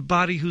is the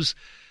body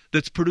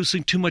that's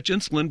producing too much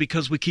insulin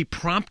because we keep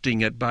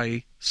prompting it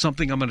by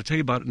something I'm going to tell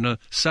you about in a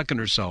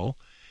second or so.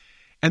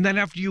 And then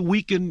after you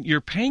weaken your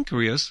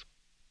pancreas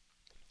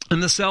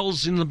and the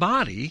cells in the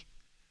body,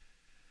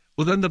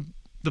 well, then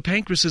the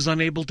pancreas is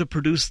unable to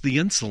produce the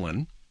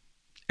insulin,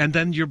 And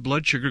then your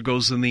blood sugar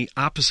goes in the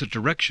opposite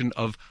direction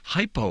of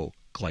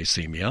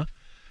hypoglycemia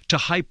to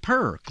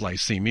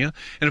hyperglycemia.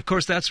 And, of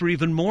course, that's where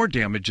even more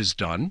damage is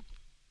done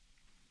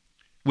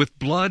with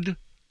blood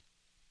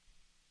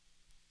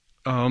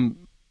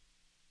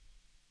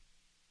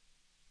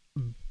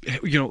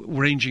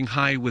ranging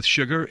high with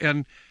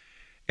sugar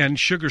and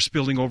sugar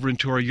spilling over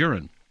into our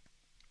urine.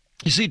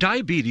 You see,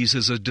 diabetes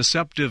is a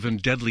deceptive and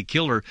deadly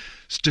killer.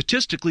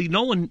 Statistically,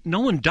 no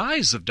one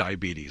dies of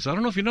diabetes. I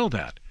don't know if you know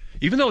that.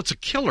 Even though it's a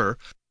killer,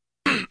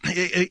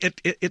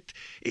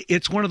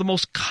 it's one of the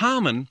most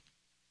common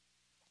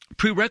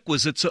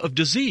prerequisites of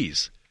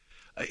disease.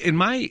 In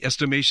my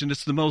estimation,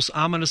 it's the most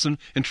ominous and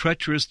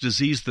treacherous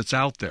disease that's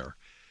out there.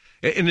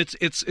 And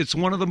it's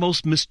one of the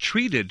most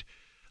mistreated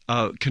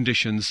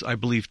conditions, I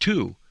believe,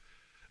 too,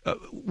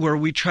 where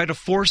we try to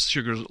force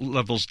sugar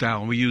levels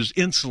down. We use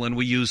insulin,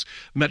 we use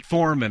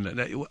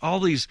metformin, all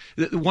these.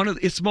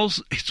 It's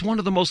one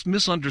of the most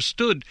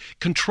misunderstood,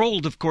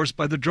 controlled, of course,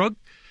 by the drug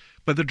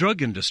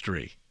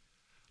industry.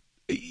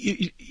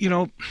 We're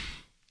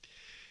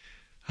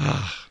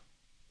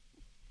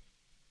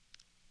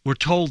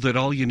told that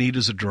all you need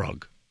is a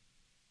drug.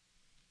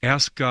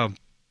 Ask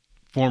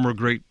former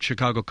great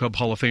Chicago Cub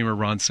Hall of Famer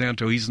Ron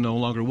Santo. He's no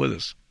longer with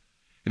us,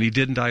 and he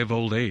didn't die of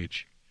old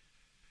age.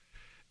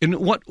 And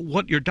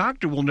what your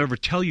doctor will never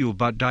tell you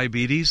about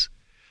diabetes,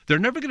 they're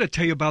never going to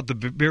tell you about the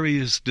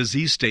various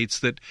disease states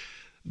that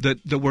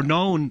were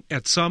known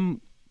at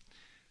some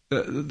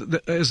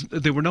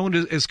they were known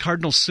as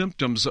cardinal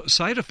symptoms,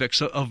 side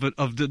effects of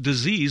the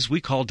disease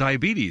we call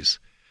diabetes.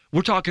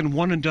 We're talking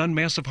one-and-done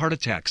massive heart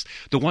attacks,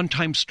 the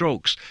one-time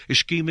strokes,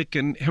 ischemic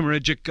and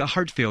hemorrhagic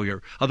heart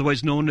failure,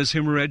 otherwise known as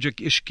hemorrhagic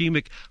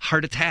ischemic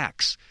heart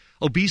attacks,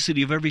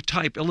 obesity of every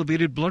type,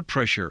 elevated blood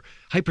pressure,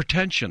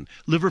 hypertension,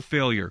 liver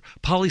failure,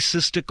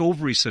 polycystic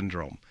ovary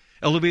syndrome,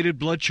 elevated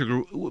blood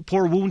sugar,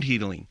 poor wound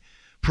healing,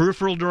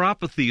 peripheral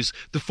neuropathies,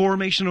 the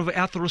formation of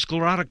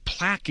atherosclerotic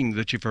plaquing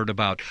that you've heard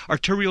about,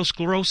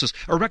 arteriosclerosis,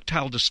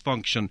 erectile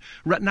dysfunction,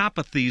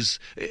 retinopathies,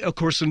 of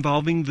course,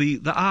 involving the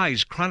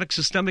eyes, chronic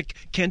systemic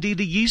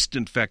candida yeast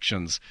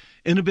infections,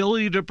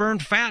 inability to burn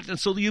fat, and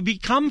so you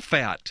become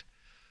fat.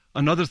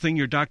 Another thing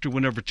your doctor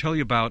will never tell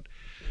you about,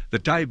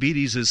 that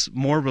diabetes is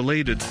more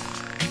related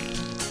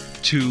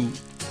to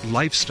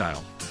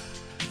lifestyle.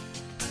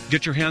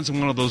 Get your hands on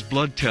one of those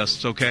blood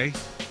tests, okay?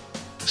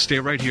 Stay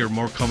right here.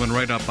 More coming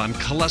right up on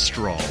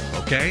cholesterol,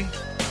 okay?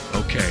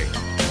 Okay.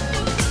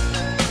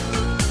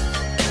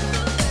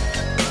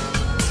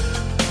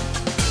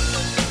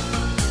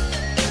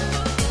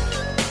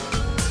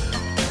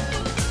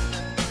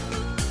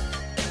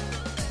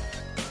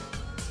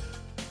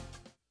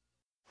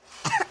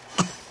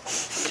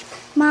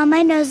 Mom,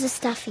 my nose is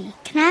stuffy.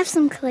 Can I have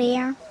some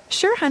Clear?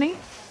 Sure, honey.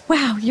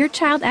 Wow, your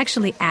child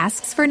actually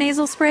asks for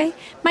nasal spray?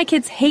 My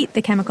kids hate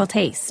the chemical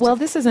taste. Well,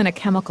 this isn't a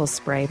chemical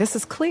spray. This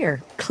is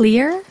Clear.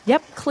 Clear?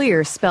 Yep,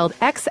 Clear, spelled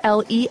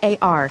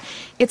Xlear.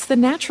 It's the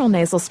natural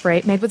nasal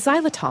spray made with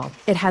xylitol.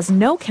 It has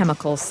no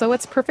chemicals, so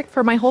it's perfect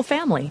for my whole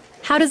family.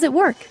 How does it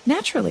work?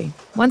 Naturally.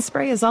 One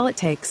spray is all it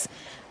takes.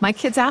 My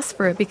kids ask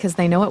for it because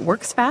they know it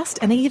works fast,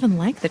 and they even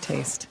like the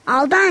taste.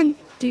 All done.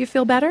 Do you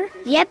feel better?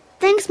 Yep,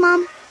 thanks,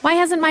 Mom. Why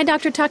hasn't my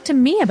doctor talked to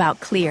me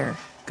about Clear?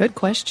 Good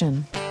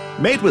question.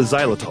 Made with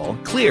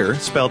xylitol, Clear,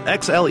 spelled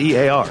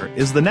Xlear,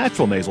 is the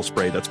natural nasal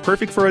spray that's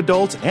perfect for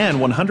adults and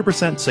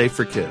 100% safe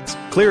for kids.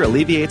 Clear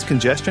alleviates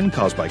congestion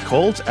caused by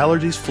colds,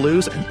 allergies,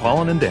 flus, and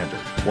pollen and dander.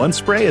 One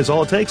spray is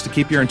all it takes to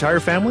keep your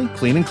entire family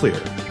clean and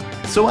clear.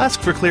 So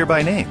ask for Clear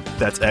by name.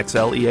 That's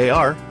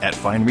Xlear at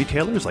fine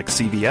retailers like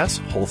CVS,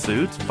 Whole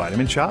Foods,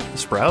 Vitamin Shop,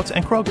 Sprouts,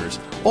 and Kroger's.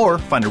 Or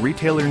find a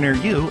retailer near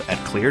you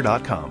at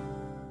Clear.com.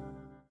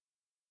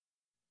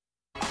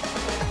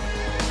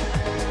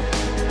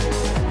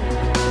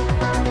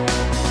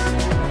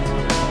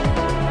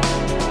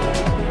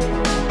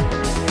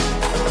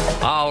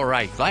 All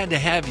right, glad to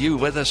have you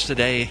with us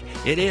today.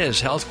 It is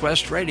Health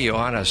Quest Radio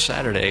on a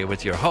Saturday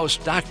with your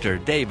host, Dr.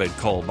 David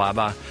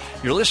Kolbaba.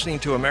 You're listening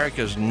to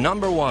America's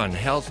 #1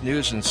 health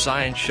news and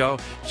science show.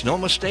 It's no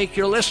mistake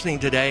you're listening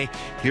today.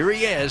 Here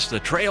he is, the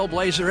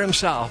trailblazer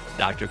himself,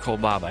 Dr.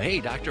 Kolbaba. Hey,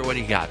 doctor, what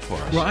do you got for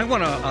us? Well, I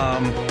want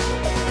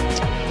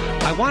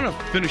to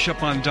finish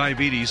up on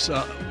diabetes.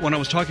 When I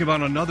was talking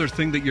about another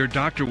thing that your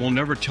doctor will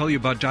never tell you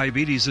about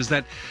diabetes is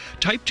that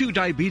type 2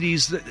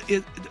 diabetes,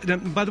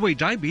 by the way,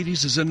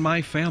 diabetes is in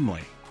my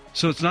family.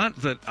 So it's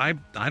not that I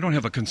don't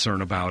have a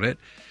concern about it,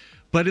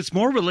 but it's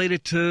more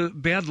related to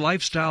bad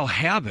lifestyle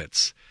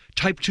habits.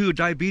 Type 2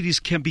 diabetes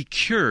can be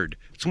cured.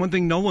 It's one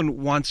thing no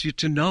one wants you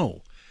to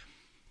know.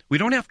 We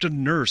don't have to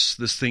nurse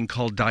this thing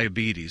called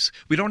diabetes.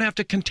 We don't have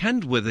to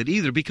contend with it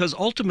either, because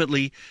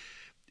ultimately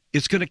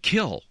it's going to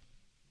kill.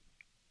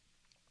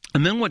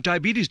 And then what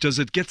diabetes does,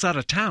 it gets out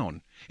of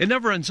town. It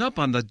never ends up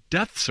on the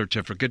death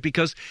certificate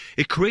because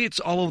it creates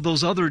all of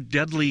those other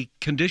deadly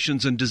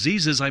conditions and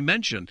diseases I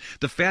mentioned.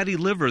 The fatty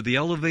liver, the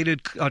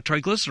elevated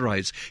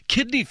triglycerides,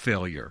 kidney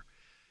failure,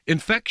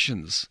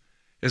 infections,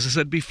 as I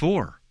said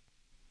before.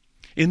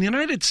 In the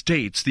United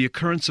States, the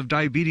occurrence of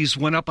diabetes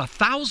went up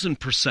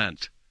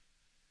 1,000%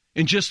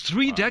 in just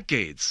 3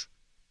 decades.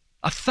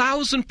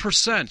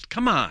 1,000%.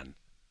 Come on.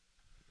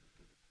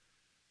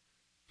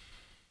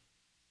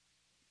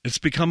 It's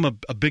become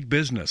a big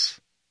business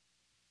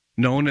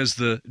known as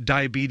the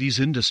diabetes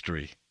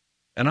industry,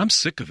 and I'm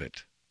sick of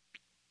it.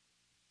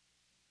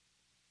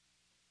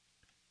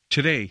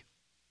 Today,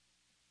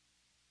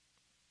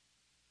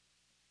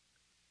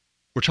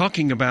 we're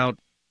talking about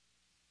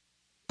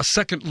a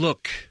second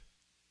look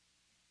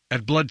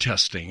at blood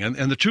testing, and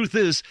the truth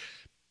is,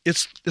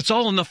 it's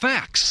all in the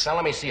facts. Now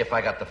let me see if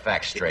I got the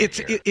facts straight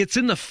here. It's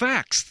in the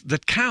facts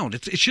that count.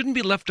 It shouldn't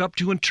be left up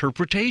to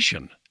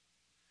interpretation.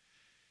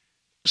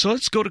 So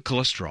let's go to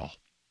cholesterol.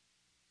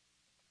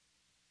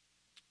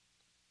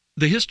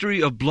 The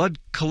history of blood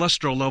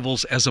cholesterol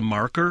levels as a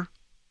marker.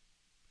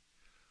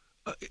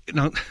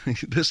 Now,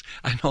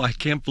 I know I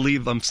can't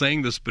believe I'm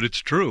saying this, but it's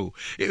true.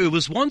 It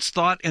was once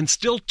thought and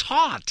still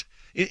taught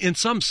in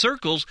some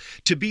circles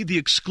to be the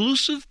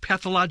exclusive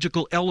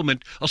pathological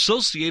element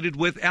associated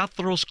with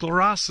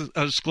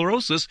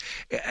atherosclerosis,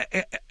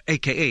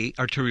 a.k.a.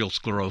 arterial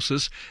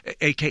sclerosis,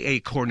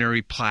 a.k.a.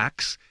 coronary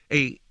plaques,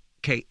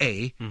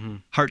 a.k.a.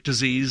 heart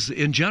disease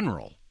in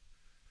general.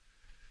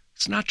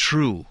 It's not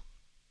true.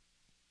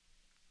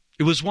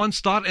 It was once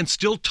thought and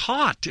still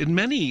taught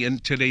in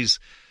today's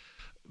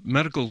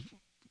medical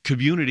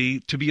community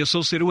to be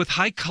associated with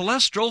high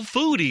cholesterol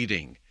food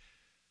eating.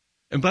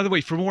 And by the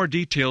way, for more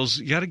details,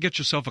 you got to get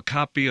yourself a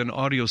copy, an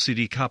audio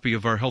CD copy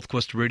of our Health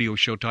Quest radio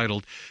show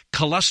titled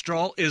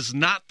Cholesterol is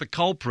Not the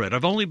Culprit.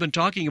 I've only been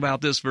talking about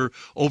this for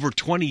over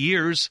 20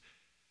 years,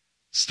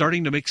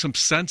 starting to make some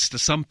sense to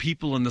some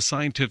people in the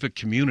scientific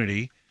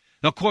community.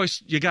 Now, of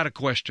course, you got a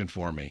question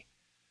for me.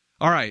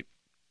 All right,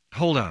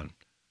 hold on.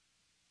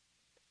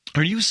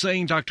 Are you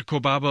saying, Dr.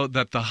 Kolbaba,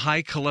 that the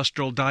high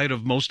cholesterol diet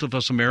of most of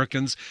us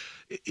Americans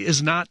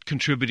is not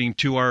contributing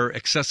to our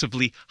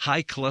excessively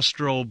high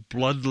cholesterol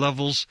blood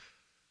levels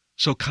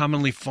so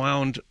commonly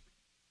found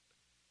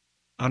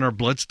on our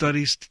blood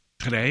studies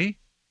today?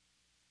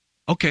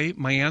 Okay,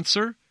 my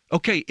answer?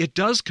 Okay, it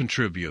does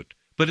contribute,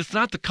 but it's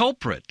not the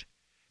culprit.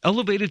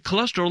 Elevated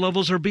cholesterol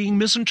levels are being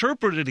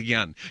misinterpreted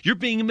again. You're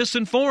being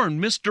misinformed,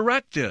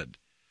 misdirected.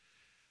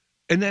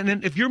 And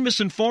then if you're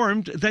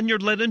misinformed, then you're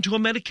led into the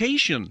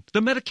medication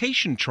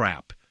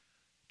trap,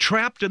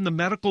 trapped in the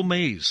medical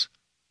maze.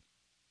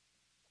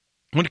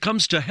 When it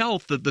comes to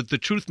health, the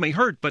truth may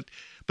hurt, but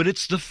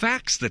it's the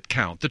facts that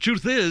count. The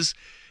truth is,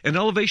 an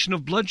elevation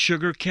of blood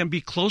sugar can be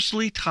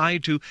closely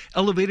tied to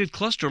elevated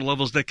cholesterol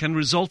levels that can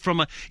result from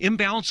an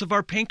imbalance of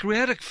our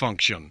pancreatic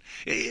function.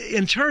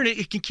 In turn,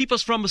 it can keep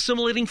us from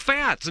assimilating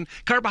fats and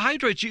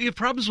carbohydrates. You have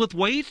problems with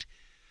weight,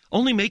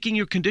 only making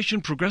your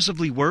condition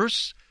progressively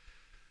worse.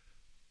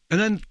 And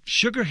then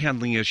sugar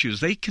handling issues,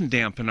 they can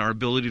dampen our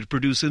ability to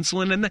produce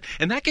insulin,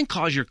 and that can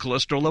cause your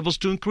cholesterol levels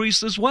to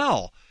increase as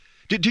well.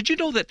 Did you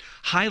know that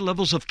high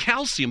levels of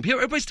calcium, here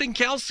everybody's taking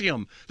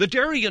calcium, the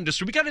dairy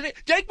industry, we got to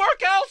take more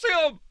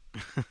calcium.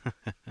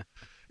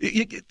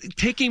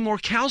 Taking more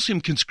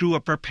calcium can screw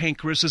up our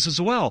pancreas as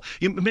well.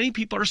 Many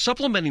people are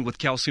supplementing with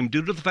calcium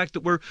due to the fact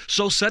that we're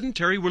so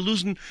sedentary, we're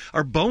losing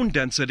our bone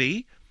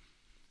density.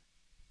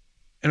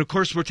 And of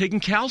course, we're taking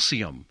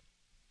calcium.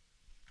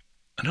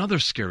 Another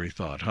scary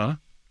thought, huh?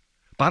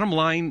 Bottom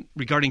line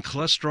regarding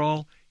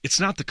cholesterol, it's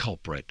not the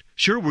culprit.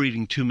 Sure, we're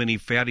eating too many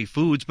fatty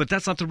foods, but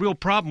that's not the real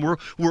problem.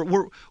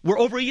 We're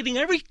overeating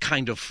every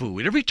kind of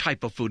food, every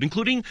type of food,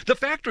 including the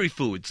factory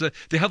foods,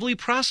 the heavily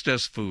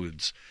processed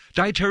foods,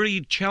 dietary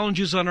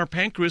challenges on our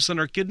pancreas and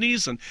our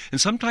kidneys, and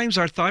sometimes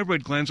our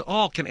thyroid glands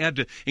all can add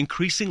to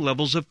increasing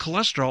levels of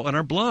cholesterol in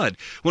our blood.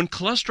 When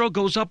cholesterol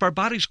goes up, our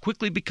bodies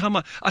quickly become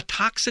a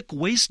toxic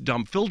waste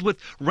dump filled with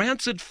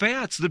rancid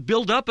fats that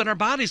build up in our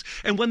bodies.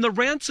 And when the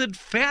rancid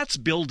fats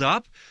build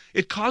up,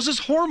 it causes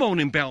hormone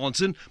imbalance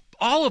in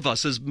all of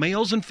us as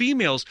males and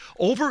females.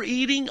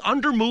 Overeating,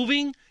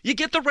 undermoving, you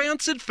get the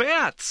rancid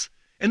fats.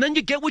 And then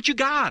you get what you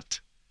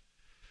got.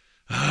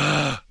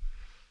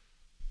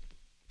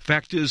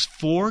 Fact is,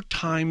 4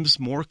 times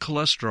more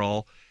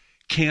cholesterol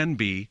can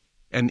be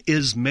and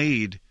is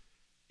made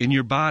in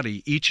your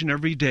body each and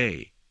every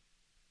day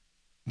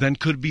than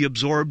could be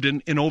absorbed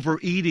in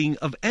overeating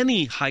of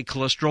any high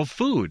cholesterol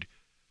food.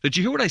 Did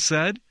you hear what I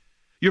said?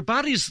 Your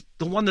body's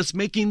the one that's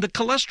making the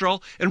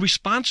cholesterol in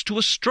response to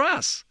a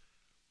stress.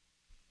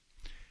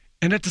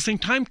 And at the same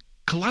time,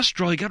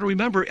 cholesterol, you got to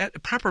remember,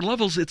 at proper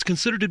levels, it's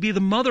considered to be the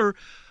mother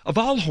of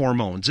all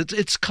hormones.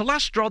 It's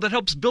cholesterol that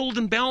helps build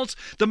and balance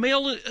the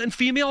male and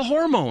female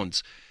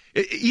hormones.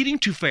 Eating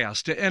too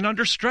fast and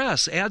under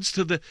stress adds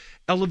to the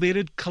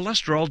elevated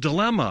cholesterol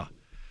dilemma.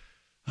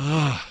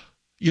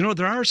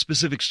 There are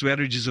specific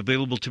strategies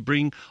available to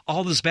bring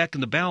all this back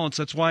into balance.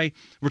 That's why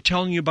we're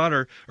telling you about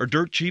our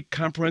dirt cheap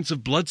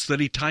comprehensive blood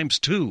study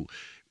 ×2.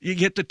 You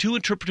get the 2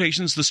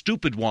 interpretations, the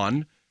stupid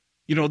one,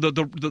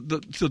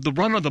 the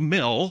run of the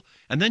mill,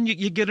 and then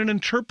you get an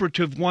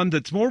interpretive one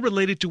that's more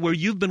related to where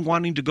you've been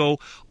wanting to go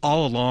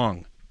all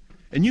along.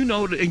 And you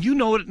know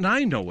it, and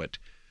I know it.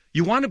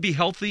 You want to be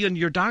healthy, and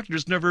your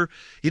doctor's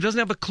he doesn't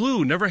have a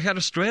clue, never had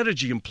a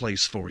strategy in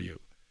place for you.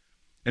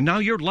 And now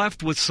you're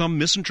left with some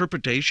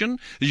misinterpretation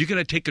that you're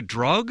going to take a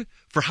drug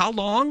for how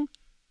long?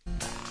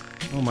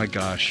 Oh, my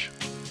gosh.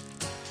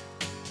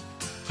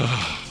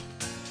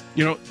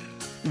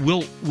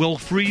 We'll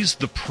freeze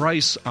the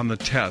price on the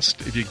test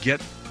if you get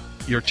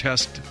your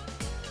test,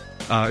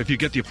 if you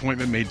get the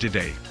appointment made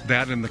today.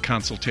 That and the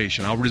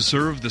consultation. I'll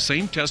reserve the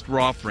same test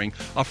we're offering,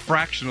 a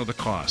fraction of the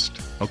cost.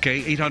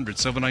 Okay?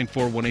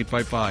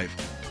 800-794-1855.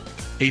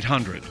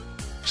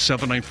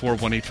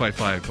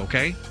 800-794-1855.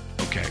 Okay?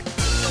 Okay.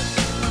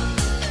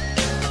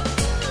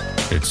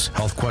 It's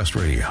Health Quest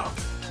Radio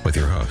with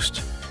your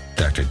host,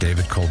 Dr.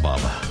 David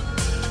Kolbaba.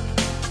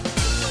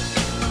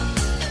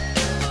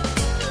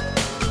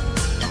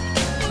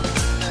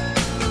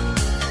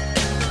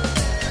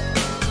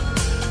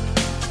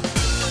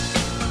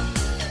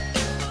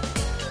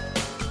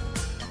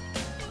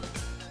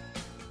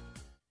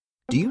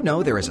 Do you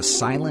know there is a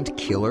silent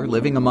killer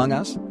living among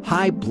us?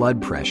 High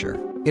blood pressure.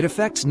 It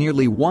affects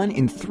nearly 1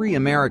 in 3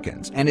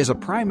 Americans and is a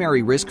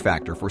primary risk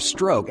factor for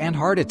stroke and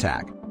heart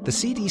attack. The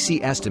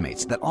CDC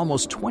estimates that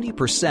almost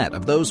 20%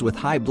 of those with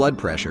high blood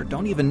pressure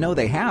don't even know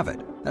they have it.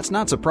 That's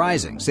not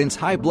surprising, since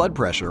high blood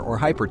pressure or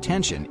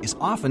hypertension is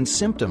often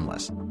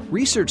symptomless.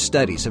 Research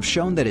studies have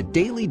shown that a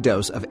daily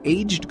dose of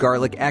aged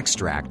garlic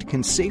extract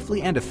can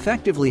safely and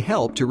effectively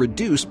help to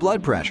reduce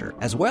blood pressure,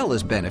 as well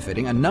as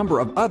benefiting a number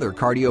of other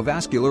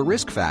cardiovascular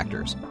risk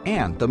factors.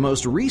 And the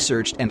most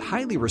researched and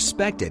highly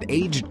respected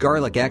aged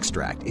garlic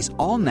extract is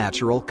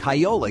all-natural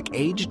Kyolic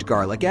aged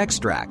garlic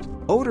extract.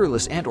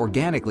 Odorless and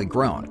organically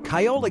grown,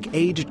 Kyolic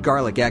aged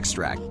garlic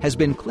extract has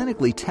been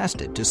clinically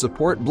tested to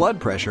support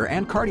blood pressure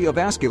and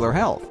cardiovascular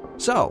health.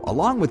 So,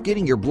 along with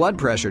getting your blood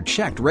pressure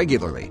checked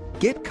regularly,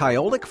 get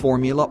Kyolic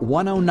Formula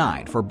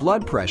 109 for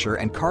blood pressure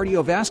and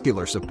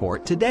cardiovascular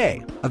support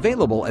today.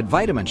 Available at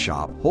Vitamin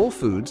Shop, Whole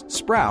Foods,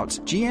 Sprouts,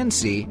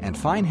 GNC, and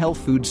fine health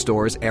food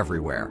stores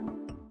everywhere.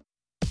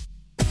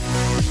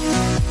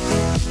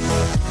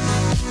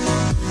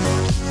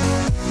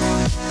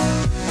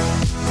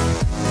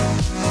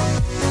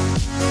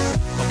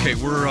 Okay,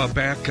 we're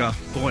back.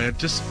 Boy, it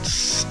just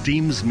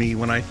steams me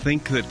when I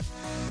think that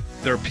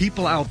there are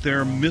people out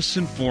there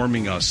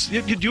misinforming us. Do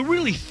you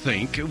really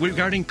think,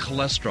 regarding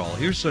cholesterol,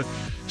 here's a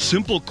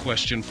simple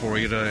question for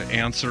you to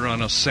answer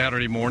on a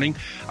Saturday morning.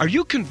 Are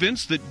you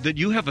convinced that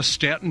you have a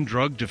statin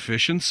drug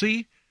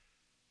deficiency?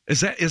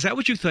 Is that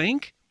what you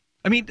think?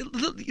 I mean,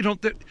 you know,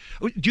 do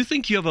you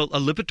think you have a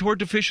Lipitor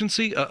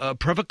deficiency, a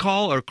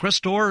Prevacol or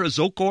Crestor, a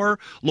Zocor,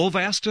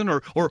 Lovastin,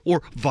 or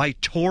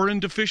Vytorin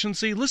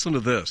deficiency? Listen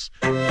to this.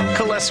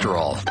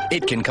 Cholesterol.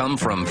 It can come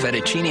from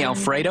fettuccine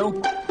Alfredo,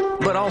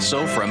 but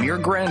also from your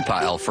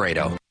grandpa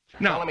Alfredo.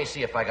 Now, let me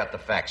see if I got the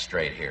facts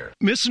straight here.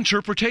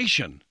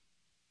 Misinterpretation.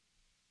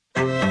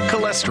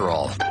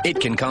 Cholesterol. It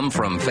can come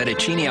from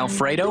fettuccine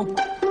Alfredo,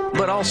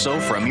 but also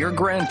from your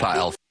grandpa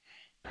Alfredo.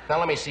 Now,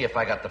 let me see if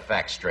I got the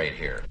facts straight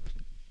here.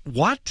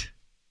 What?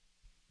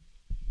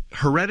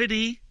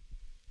 Heredity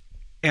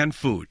and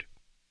food.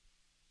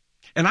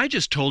 And I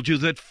just told you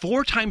that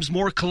 4 times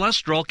more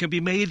cholesterol can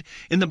be made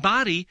in the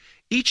body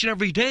each and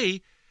every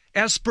day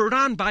as spurred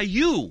on by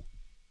you.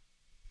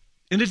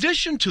 In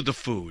addition to the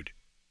food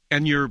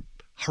and your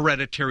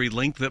hereditary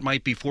link that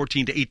might be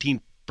 14 to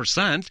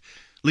 18%,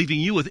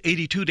 leaving you with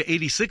 82 to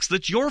 86,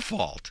 that's your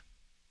fault.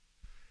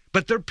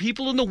 But there are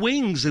people in the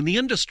wings in the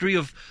industry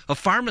of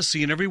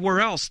pharmacy and everywhere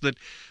else that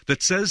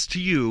says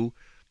to you,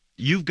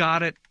 you've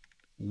got it,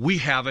 we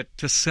have it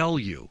to sell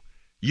you.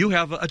 You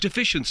have a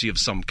deficiency of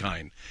some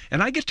kind.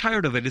 And I get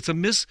tired of it. It's a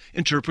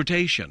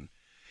misinterpretation.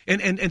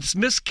 And it's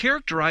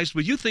mischaracterized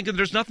with you thinking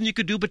there's nothing you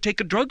could do but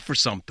take a drug for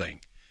something.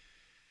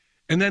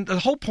 And then the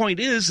whole point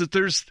is that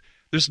there's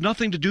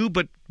nothing to do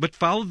but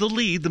follow the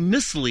lead, the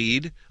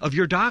mislead of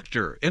your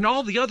doctor and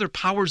all the other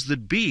powers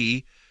that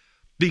be.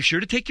 Be sure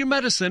to take your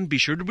medicine. Be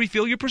sure to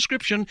refill your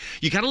prescription.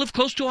 You got to live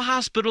close to a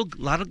hospital.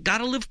 Got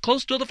to live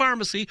close to the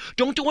pharmacy.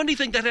 Don't do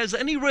anything that has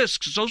any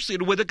risks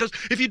associated with it, because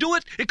if you do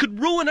it, it could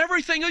ruin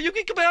everything. Or you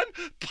can come in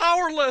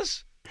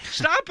powerless.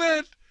 Stop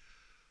it.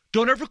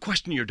 Don't ever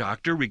question your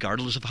doctor,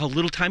 regardless of how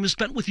little time is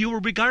spent with you or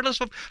regardless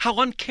of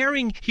how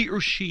uncaring he or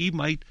she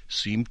might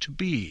seem to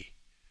be.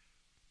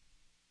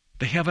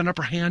 They have an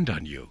upper hand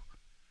on you.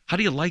 How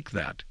do you like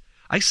that?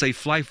 I say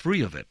fly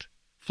free of it.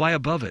 Fly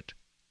above it.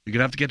 You're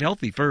going to have to get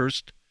healthy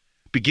first.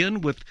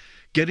 Begin with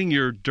getting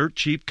your dirt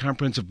cheap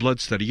comprehensive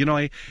blood study. You know,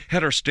 I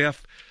had our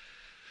staff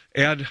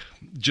add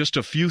just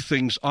a few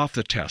things off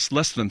the test,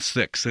 less than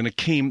 6, and it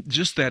came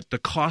just that the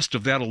cost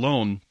of that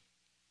alone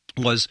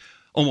was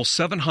almost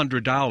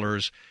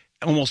 $700,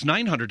 almost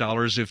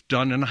 $900 if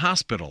done in a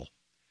hospital.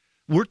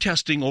 We're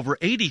testing over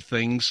 80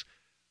 things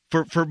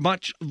for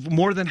much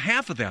more than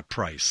half of that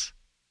price.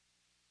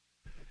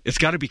 It's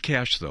got to be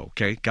cash, though,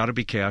 okay? Got to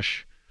be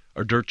cash.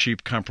 Our dirt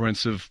cheap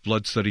comprehensive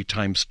blood study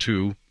times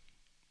 2.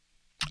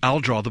 I'll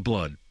draw the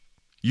blood.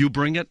 You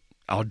bring it,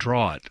 I'll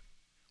draw it.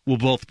 We'll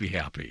both be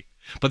happy.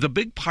 But the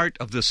big part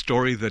of this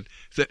story that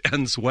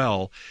ends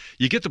well,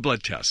 you get the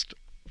blood test.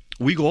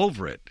 We go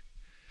over it.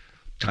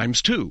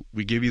 times 2.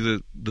 We give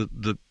you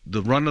the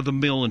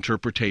run-of-the-mill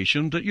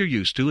interpretation that you're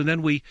used to, and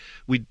then we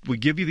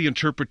give you the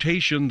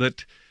interpretation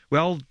that,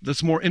 well,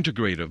 that's more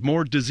integrative,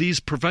 more disease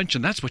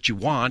prevention. That's what you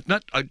want,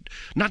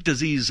 not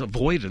disease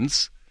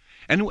avoidance.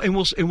 And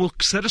we'll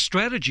set a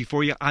strategy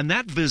for you on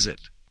that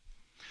visit.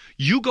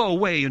 You go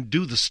away and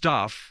do the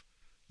stuff.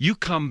 You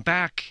come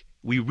back,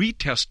 we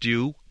retest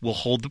you, we'll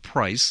hold the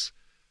price,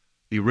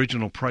 the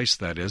original price,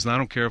 that is. And I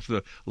don't care if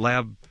the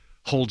lab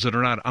holds it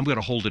or not. I'm going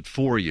to hold it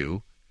for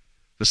you.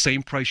 The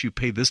same price you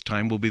pay this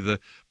time will be the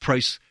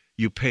price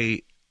you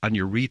pay on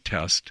your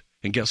retest.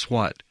 And guess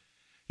what?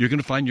 You're going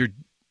to find you're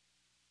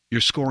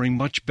scoring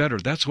much better.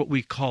 That's what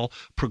we call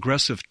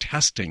progressive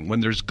testing, when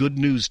there's good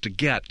news to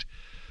get.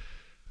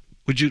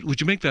 Would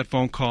you make that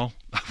phone call?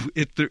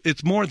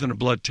 It's more than a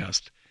blood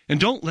test. And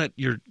don't let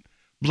your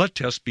blood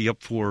test be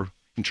up for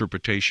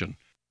interpretation.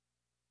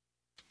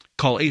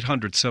 Call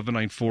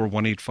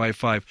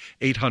 800-794-1855,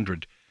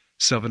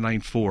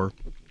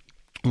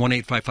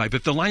 800-794-1855.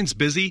 If the line's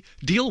busy,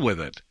 deal with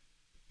it.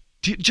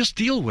 Just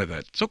deal with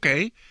it. It's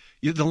okay.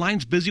 The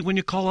line's busy when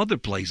you call other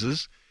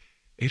places.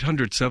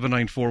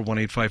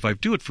 800-794-1855.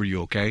 Do it for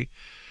you, okay?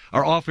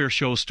 Our off-air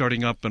show is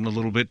starting up in a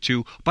little bit,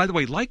 too. By the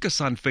way, like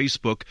us on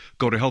Facebook.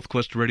 Go to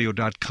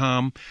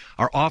healthquestradio.com.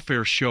 Our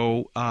off-air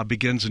show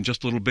begins in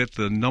just a little bit.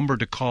 The number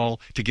to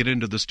call to get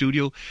into the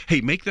studio.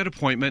 Hey, make that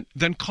appointment.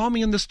 Then call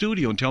me in the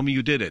studio and tell me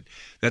you did it.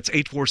 That's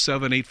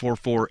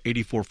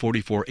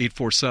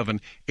 847-844-8444,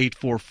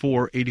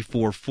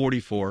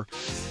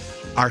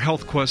 847-844-8444. Our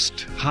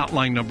HealthQuest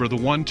hotline number, the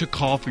one to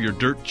call for your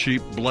dirt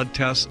cheap blood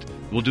test.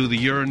 We'll do the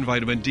urine,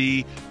 vitamin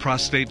D,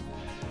 prostate.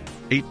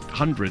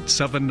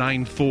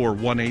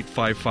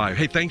 800-794-1855.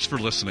 Hey, thanks for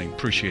listening.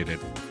 Appreciate it.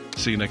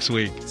 See you next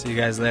week. See you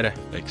guys later.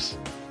 Thanks.